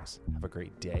listening to us, have a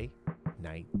great day,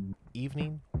 night,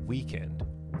 evening, weekend,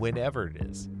 whenever it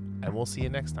is, and we'll see you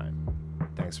next time.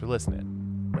 Thanks for listening.